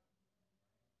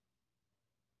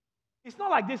 It's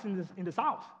not like this in the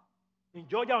South, in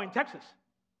Georgia or in Texas.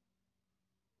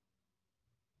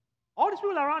 All these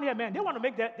people around here, man, they want to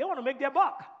make their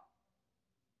buck.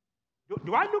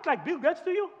 Do I look like Bill Gates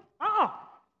to you?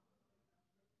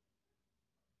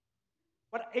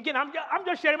 But again, I'm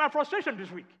just sharing my frustration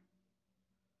this week.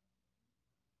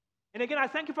 And again, I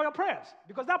thank you for your prayers,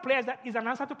 because that prayer is an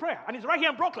answer to prayer, and it's right here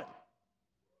in Brooklyn.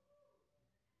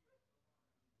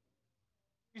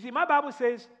 You see, my Bible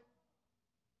says,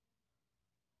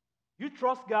 you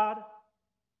trust God,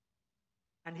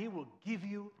 and He will give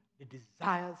you the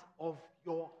desires of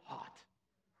your heart.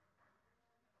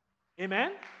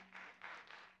 Amen?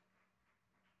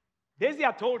 Daisy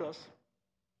had told us,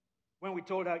 when we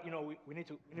told her, we need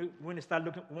to start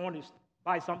looking, we want to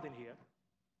buy something here.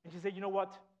 And she said, you know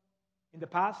what? In the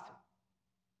past,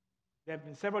 there have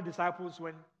been several disciples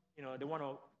when, they want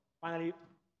to finally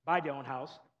buy their own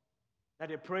house, that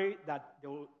they pray that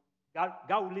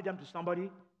God will lead them to somebody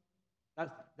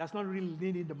that's not really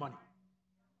needing the money.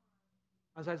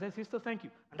 And so I said, sister, thank you.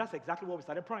 And that's exactly what we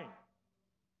started praying.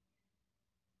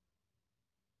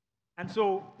 And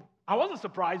so I wasn't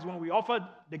surprised when we offered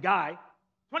the guy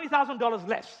 $20,000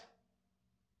 less.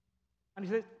 And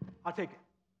he said, I'll take it.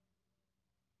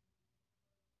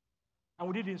 And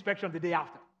we did the inspection the day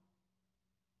after.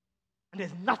 And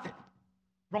there's nothing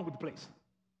wrong with the place.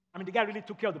 I mean, the guy really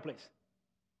took care of the place.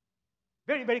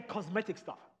 Very, very cosmetic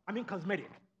stuff. I mean, cosmetic.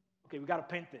 Okay, we got to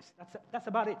paint this. That's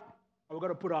about it. Or we got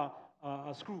to put a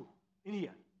screw in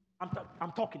here.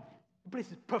 I'm talking. The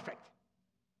place is perfect.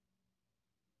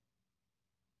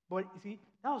 But you see,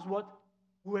 that was what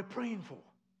we were praying for.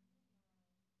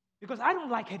 Because I don't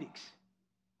like headaches.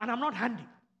 And I'm not handy.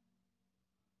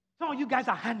 Some of you guys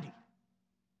are handy.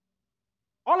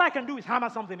 All I can do is hammer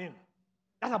something in.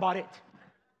 That's about it.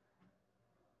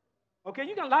 Okay,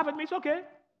 you can laugh at me, it's okay.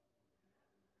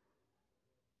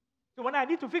 So when I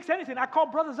need to fix anything, I call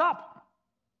brothers up.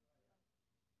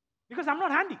 Because I'm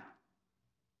not handy.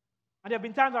 And there have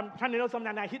been times I'm trying to nail something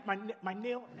and I hit my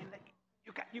nail, and like,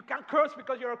 you can't curse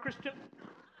because you're a Christian.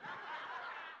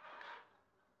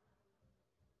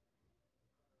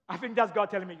 I think that's God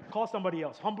telling me, call somebody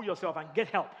else, humble yourself and get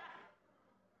help.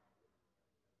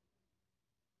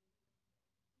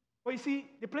 But you see,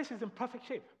 the place is in perfect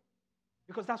shape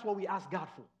because that's what we ask God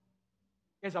for.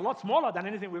 It's a lot smaller than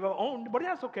anything we've ever owned, but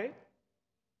that's okay.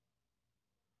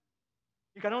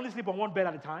 You can only sleep on one bed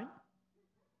at a time.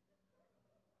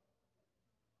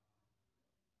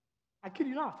 I kid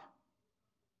you not.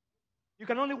 You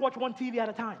can only watch one TV at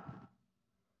a time.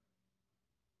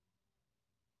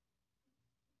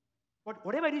 But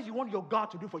whatever it is you want your God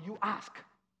to do for you, ask.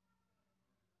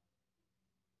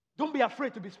 Don't be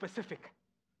afraid to be specific.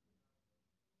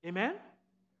 Amen?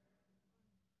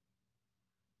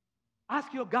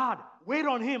 Ask your God. Wait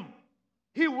on Him.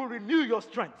 He will renew your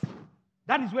strength.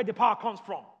 That is where the power comes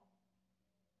from.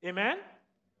 Amen?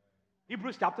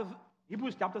 Hebrews chapter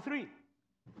 3.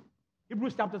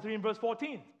 Hebrews chapter 3 and verse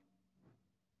 14.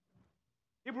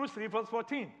 Hebrews 3 verse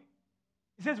 14.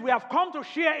 It says, we have come to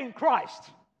share in Christ,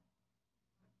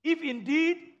 if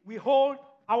indeed we hold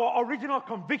our original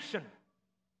conviction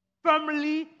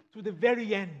firmly to the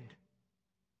very end.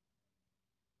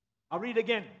 I'll read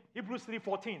again. Hebrews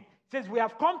 3:14. It says, we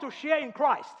have come to share in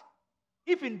Christ,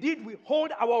 if indeed we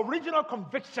hold our original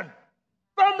conviction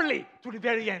firmly to the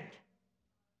very end.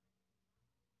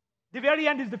 The very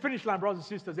end is the finish line, brothers and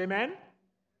sisters. Amen?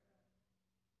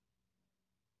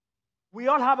 We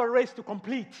all have a race to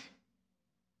complete.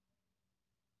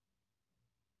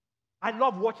 I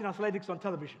love watching athletics on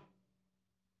television.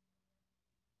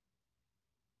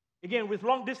 Again, with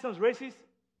long-distance races,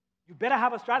 you better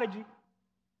have a strategy.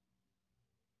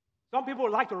 Some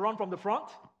people like to run from the front.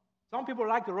 Some people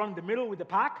like to run in the middle with the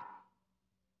pack.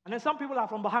 And then some people are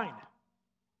from behind.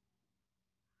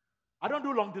 I don't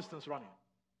do long-distance running.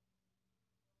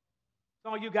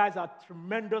 Some of you guys are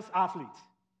tremendous athletes.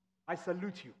 I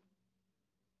salute you.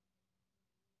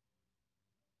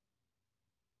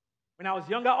 When I was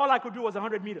younger, all I could do was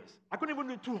 100 meters. I couldn't even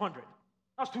do 200.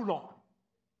 That's too long.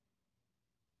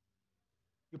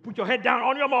 You put your head down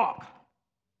on your mark.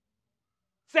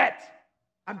 Set.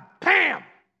 And bam!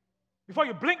 Before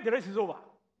you blink, the race is over.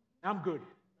 I'm good.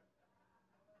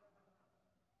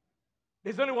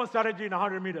 There's only one strategy in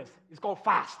 100 meters. It's called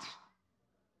fast.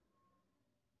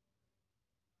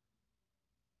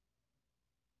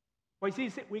 But you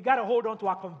see, we got to hold on to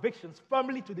our convictions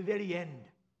firmly to the very end.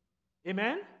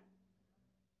 Amen?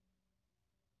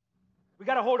 We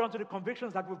got to hold on to the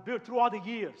convictions that we've built throughout the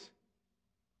years.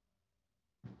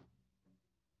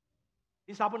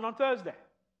 This happened on Thursday.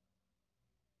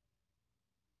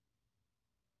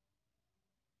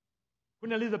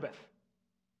 Queen Elizabeth.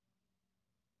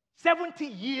 70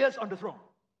 years on the throne.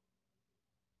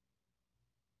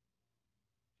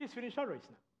 She's finished her race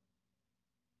now.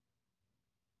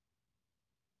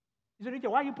 You say, Richard,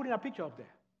 why are you putting a picture up there?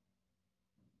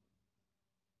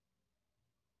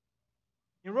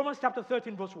 In Romans chapter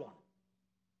 13, verse 1.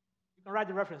 You can write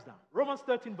the reference down. Romans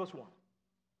 13, verse 1.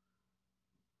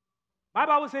 My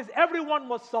Bible says, everyone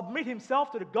must submit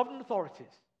himself to the governing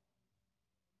authorities.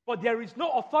 For there is no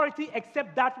authority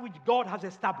except that which God has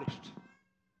established.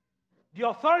 The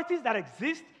authorities that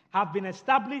exist have been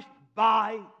established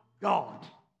by God.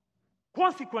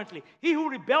 Consequently, he who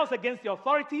rebels against the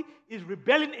authority is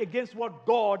rebelling against what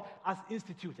God has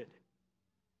instituted.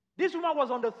 This woman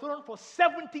was on the throne for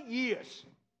 70 years.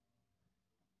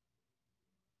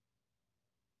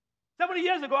 70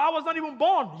 years ago, I was not even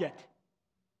born yet.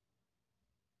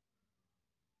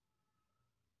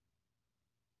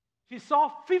 She saw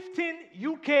 15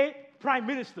 UK prime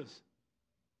ministers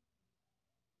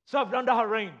served under her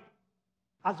reign,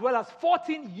 as well as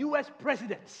 14 US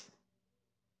presidents.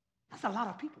 That's a lot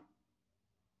of people.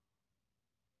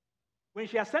 When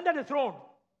she ascended the throne,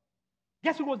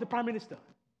 guess who was the prime minister?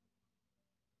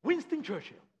 Winston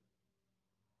Churchill.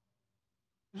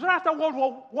 It was right after World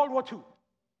War II,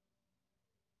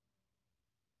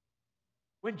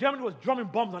 when Germany was drumming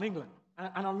bombs on England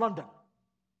and on London.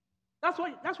 That's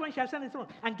when she ascended the throne.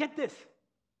 And get this,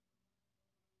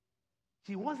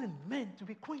 she wasn't meant to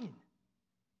be queen.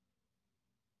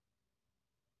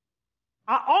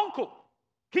 Our uncle,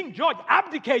 King George,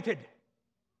 abdicated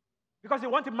because he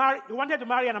wanted to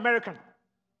marry an American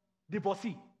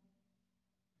divorcee.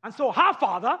 And so her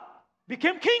father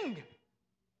became king.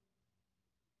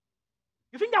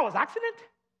 You think that was accident?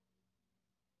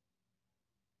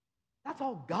 That's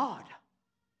all God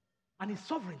and his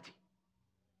sovereignty.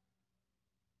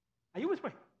 Are you with me?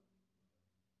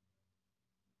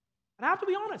 And I have to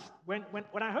be honest, when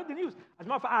I heard the news, as a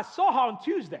matter of fact, I saw her on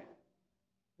Tuesday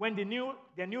when the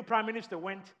new prime minister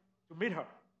went to meet her.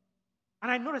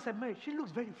 And I noticed that, man, she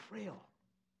looks very frail.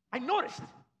 I noticed.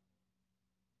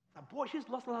 That, boy, she's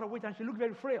lost a lot of weight and she looked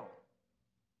very frail.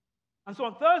 And so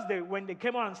on Thursday, when they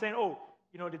came on and saying, oh,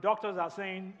 the doctors are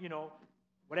saying,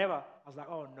 whatever, I was like,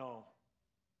 oh, no.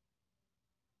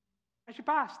 And she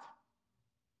passed.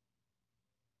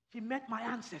 She met my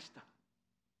ancestor.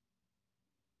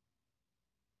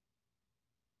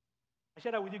 I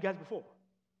shared that with you guys before.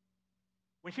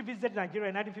 When she visited Nigeria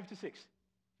in 1956,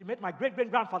 she met my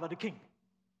great-great-grandfather, the king.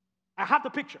 I have the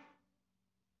picture.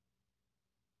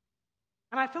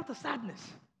 And I felt the sadness.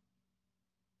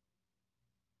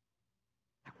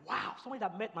 Like, wow, somebody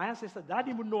that met my ancestor that I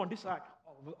didn't even know on this side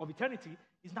of eternity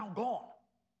is now gone.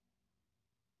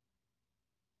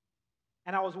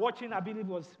 And I was watching, I believe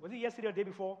was it yesterday or the day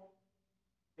before?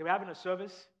 They were having a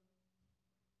service.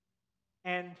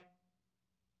 And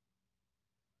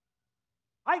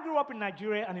I grew up in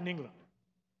Nigeria and in England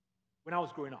when I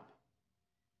was growing up.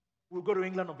 We would go to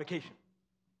England on vacation.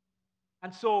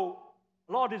 And so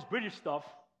a lot of this British stuff,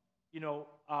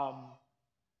 I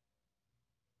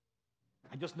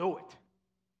just know it.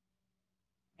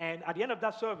 And at the end of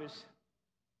that service,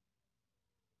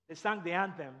 they sang the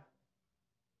anthem,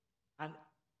 and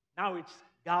now it's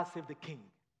God Save the King.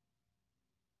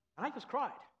 And I just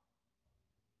cried.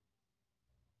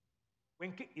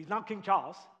 He's now King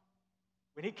Charles.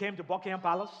 When he came to Buckingham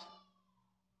Palace,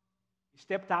 he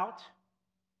stepped out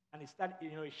and he started,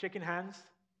 he's shaking hands.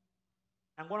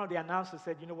 And one of the announcers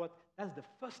said, you know what? That's the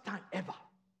first time ever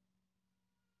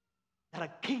that a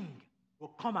king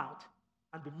will come out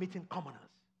and be meeting commoners.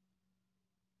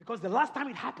 Because the last time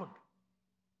it happened,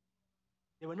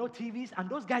 there were no TVs, and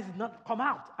those guys did not come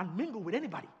out and mingle with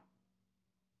anybody.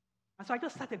 And so I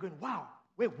just started going, wow,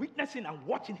 we're witnessing and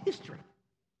watching history.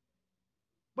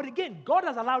 But again, God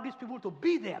has allowed these people to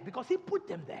be there because he put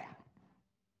them there.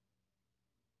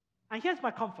 And here's my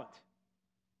comfort.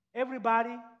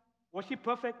 Everybody, was she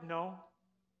perfect? No.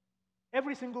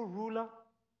 Every single ruler,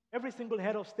 every single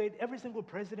head of state, every single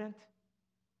president,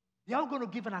 they're all going to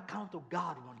give an account to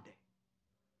God one day.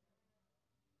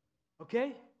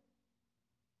 Okay?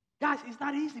 Guys, it's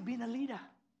not easy being a leader.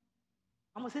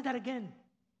 I'm going to say that again.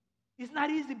 It's not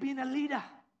easy being a leader.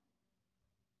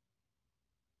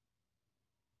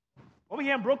 Over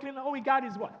here in Brooklyn, all we got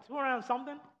is what? 200 and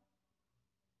something?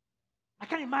 I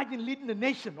can't imagine leading a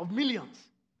nation of millions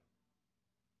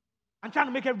and trying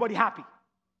to make everybody happy.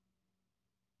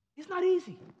 It's not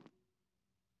easy.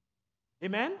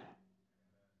 Amen?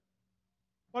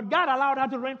 But God allowed her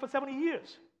to reign for 70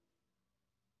 years.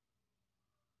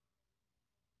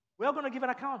 We're going to give an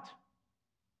account.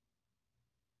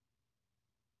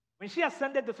 When she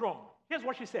ascended the throne, here's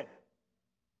what she said.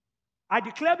 I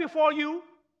declare before you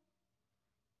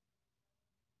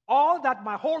all that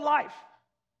my whole life,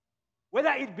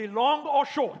 whether it be long or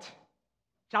short,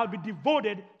 shall be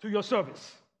devoted to your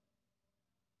service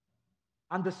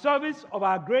and the service of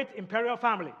our great imperial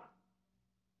family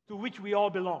to which we all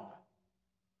belong.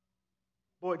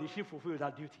 Boy, did she fulfill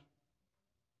that duty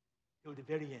till the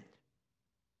very end.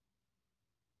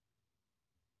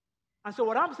 And so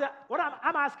what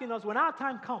I'm asking us, when our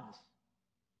time comes,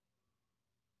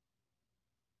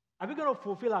 are we going to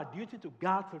fulfill our duty to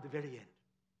God till the very end?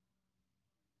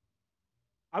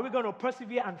 Are we going to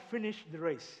persevere and finish the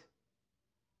race?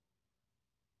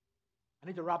 I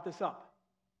need to wrap this up.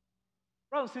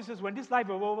 Brothers and sisters, when this life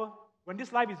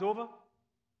is over,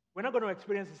 we're not going to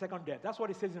experience the second death. That's what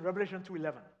it says in Revelation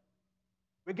 2:11.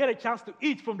 We get a chance to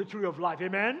eat from the tree of life.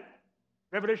 Amen?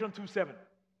 Revelation 2:7.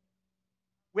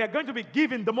 We are going to be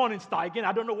given the morning star. Again,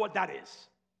 I don't know what that is.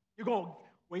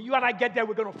 When you and I get there,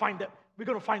 we're going to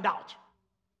find out.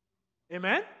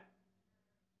 Amen?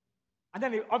 And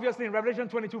then obviously in Revelation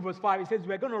 22 verse 5, it says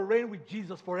we're going to reign with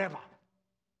Jesus forever.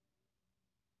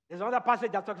 There's another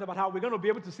passage that talks about how we're going to be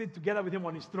able to sit together with him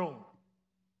on his throne.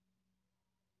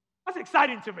 That's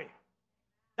exciting to me.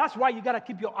 That's why you got to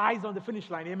keep your eyes on the finish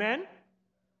line. Amen?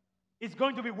 It's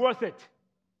going to be worth it.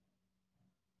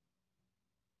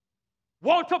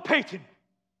 Walter Payton.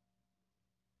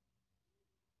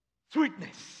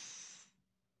 Sweetness.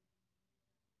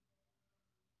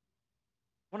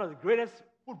 One of the greatest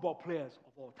football players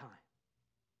of all time.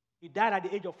 He died at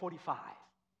the age of 45.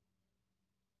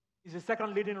 He's the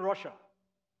second leading rusher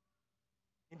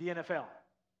in the NFL.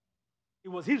 It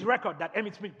was his record that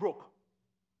Emmitt Smith broke.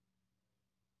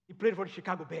 He played for the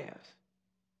Chicago Bears.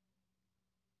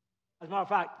 As a matter of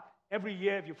fact, every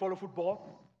year, if you follow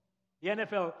football, the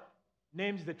NFL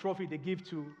names the trophy they give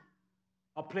to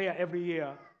a player every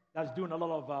year that's doing a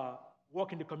lot of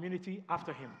work in the community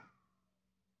after him.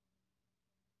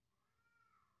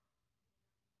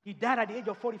 He died at the age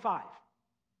of 45.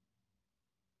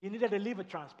 He needed a liver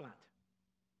transplant.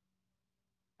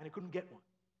 And he couldn't get one.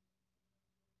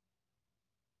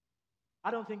 I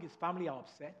don't think his family are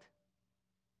upset.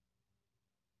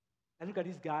 I look at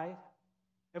this guy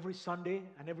every Sunday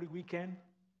and every weekend,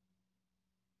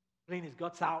 playing his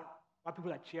guts out while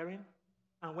people are cheering.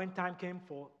 And when time came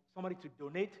for somebody to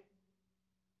donate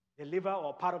their liver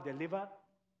or part of their liver,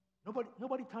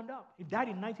 nobody turned up. He died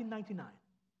in 1999.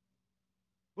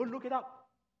 Go look it up.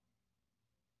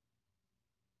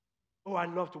 Oh, I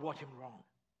love to watch him run.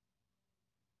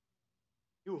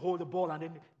 He will hold the ball and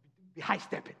then be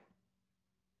high-stepping.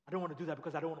 I don't want to do that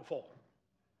because I don't want to fall.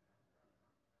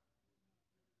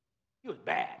 He was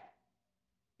bad.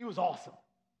 He was awesome.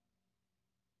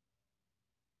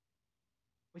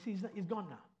 But see, he's gone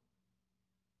now.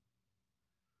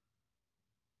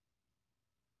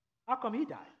 How come he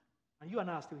died and you and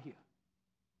I are still here?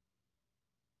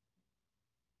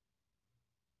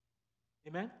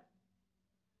 Amen?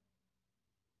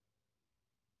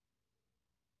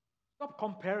 Stop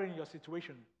comparing your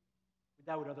situation with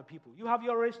that with other people. You have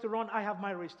your race to run, I have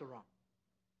my race to run.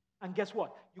 And guess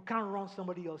what? You can't run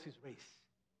somebody else's race.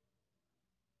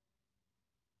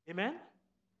 Amen?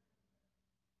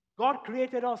 God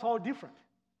created us all different.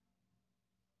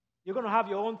 You're going to have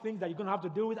your own things that you're going to have to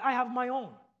deal with. I have my own.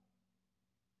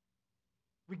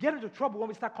 We get into trouble when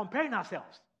we start comparing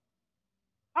ourselves.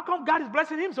 How come God is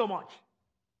blessing him so much?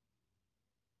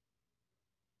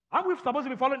 Aren't we supposed to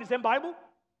be following the same Bible?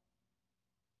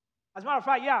 As a matter of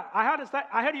fact, yeah, I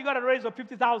heard you got a raise of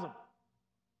 50,000.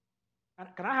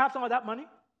 And can I have some of that money?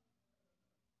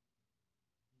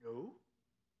 No.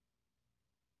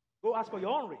 Go ask for your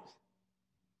own raise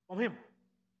from him.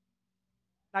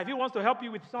 Now, if he wants to help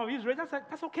you with some of his raise,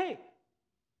 that's okay.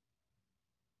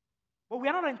 But we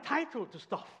are not entitled to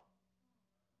stuff.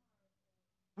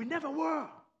 We never were.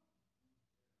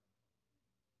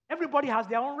 Everybody has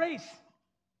their own race.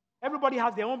 Everybody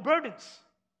has their own burdens.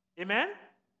 Amen?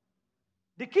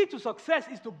 The key to success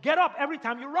is to get up every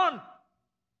time you run.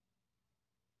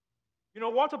 You know,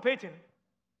 Walter Payton,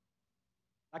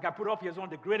 like I put up here, is one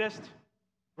of the greatest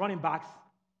running backs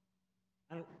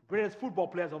and greatest football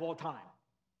players of all time.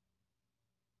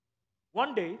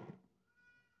 One day,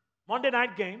 Monday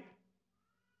night game,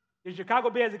 the Chicago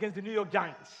Bears against the New York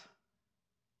Giants.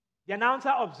 The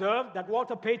announcer observed that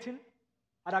Walter Payton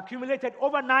had accumulated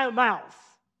over 9 miles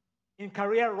in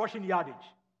career rushing yardage.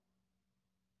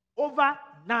 Over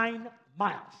 9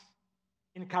 miles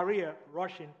in career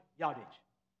rushing yardage.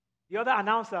 The other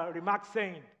announcer remarked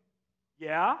saying,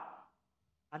 yeah,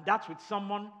 and that's with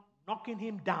someone knocking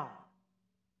him down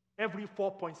every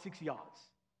 4.6 yards.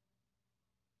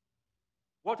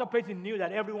 Walter Payton knew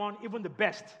that everyone, even the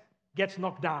best, gets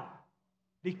knocked down.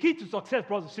 The key to success,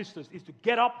 brothers and sisters, is to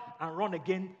get up and run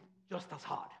again just as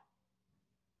hard.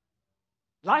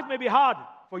 Life may be hard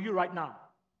for you right now.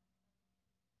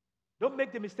 Don't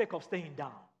make the mistake of staying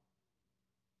down.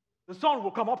 The sun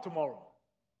will come up tomorrow.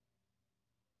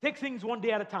 Take things one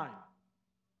day at a time.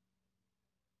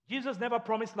 Jesus never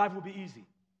promised life will be easy.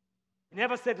 He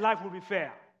never said life will be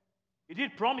fair. He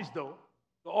did promise, though,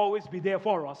 to always be there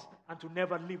for us and to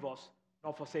never leave us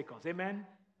nor forsake us. Amen?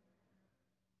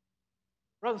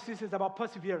 Brothers and sisters, it's about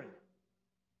persevering.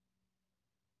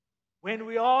 When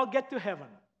we all get to heaven,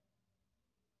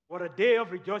 what a day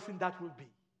of rejoicing that will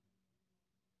be.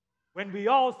 When we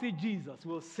all see Jesus,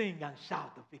 we'll sing and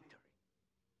shout the victory.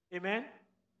 Amen?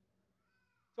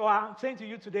 So I'm saying to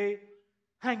you today,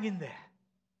 hang in there.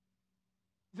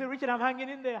 You say, Richard, I'm hanging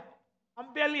in there.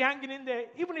 I'm barely hanging in there.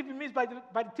 Even if it means by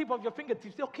the tip of your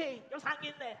fingertips, say, okay, just hang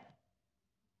in there.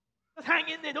 Just hang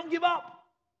in there. Don't give up.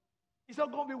 It's not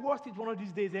going to be worth it one of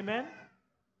these days. Amen?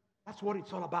 That's what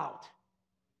it's all about.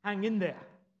 Hang in there.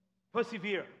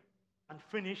 Persevere and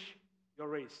finish your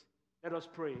race. Let us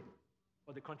pray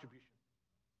for the contribution.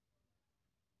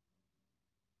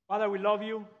 Father, we love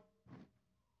you.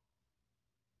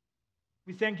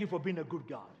 We thank you for being a good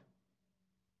God.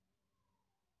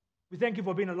 We thank you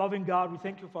for being a loving God. We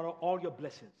thank you for all your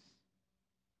blessings.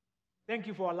 Thank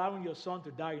you for allowing your Son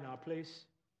to die in our place.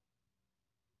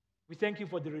 We thank you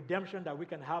for the redemption that we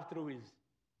can have through his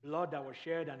blood that was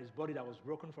shed and his body that was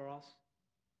broken for us.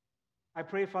 I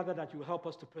pray, Father, that you will help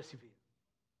us to persevere.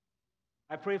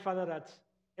 I pray, Father, that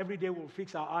every day we'll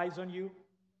fix our eyes on you,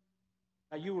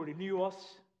 that you will renew us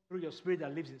through your Spirit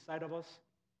that lives inside of us.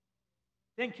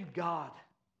 Thank you, God,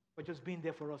 for just being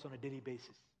there for us on a daily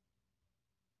basis.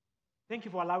 Thank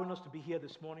you for allowing us to be here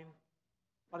this morning.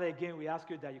 Father, again, we ask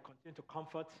you that you continue to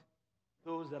comfort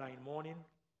those that are in mourning.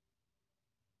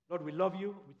 Lord, we love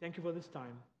you. We thank you for this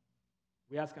time.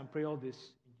 We ask and pray all this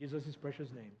in Jesus' precious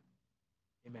name.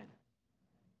 Amen.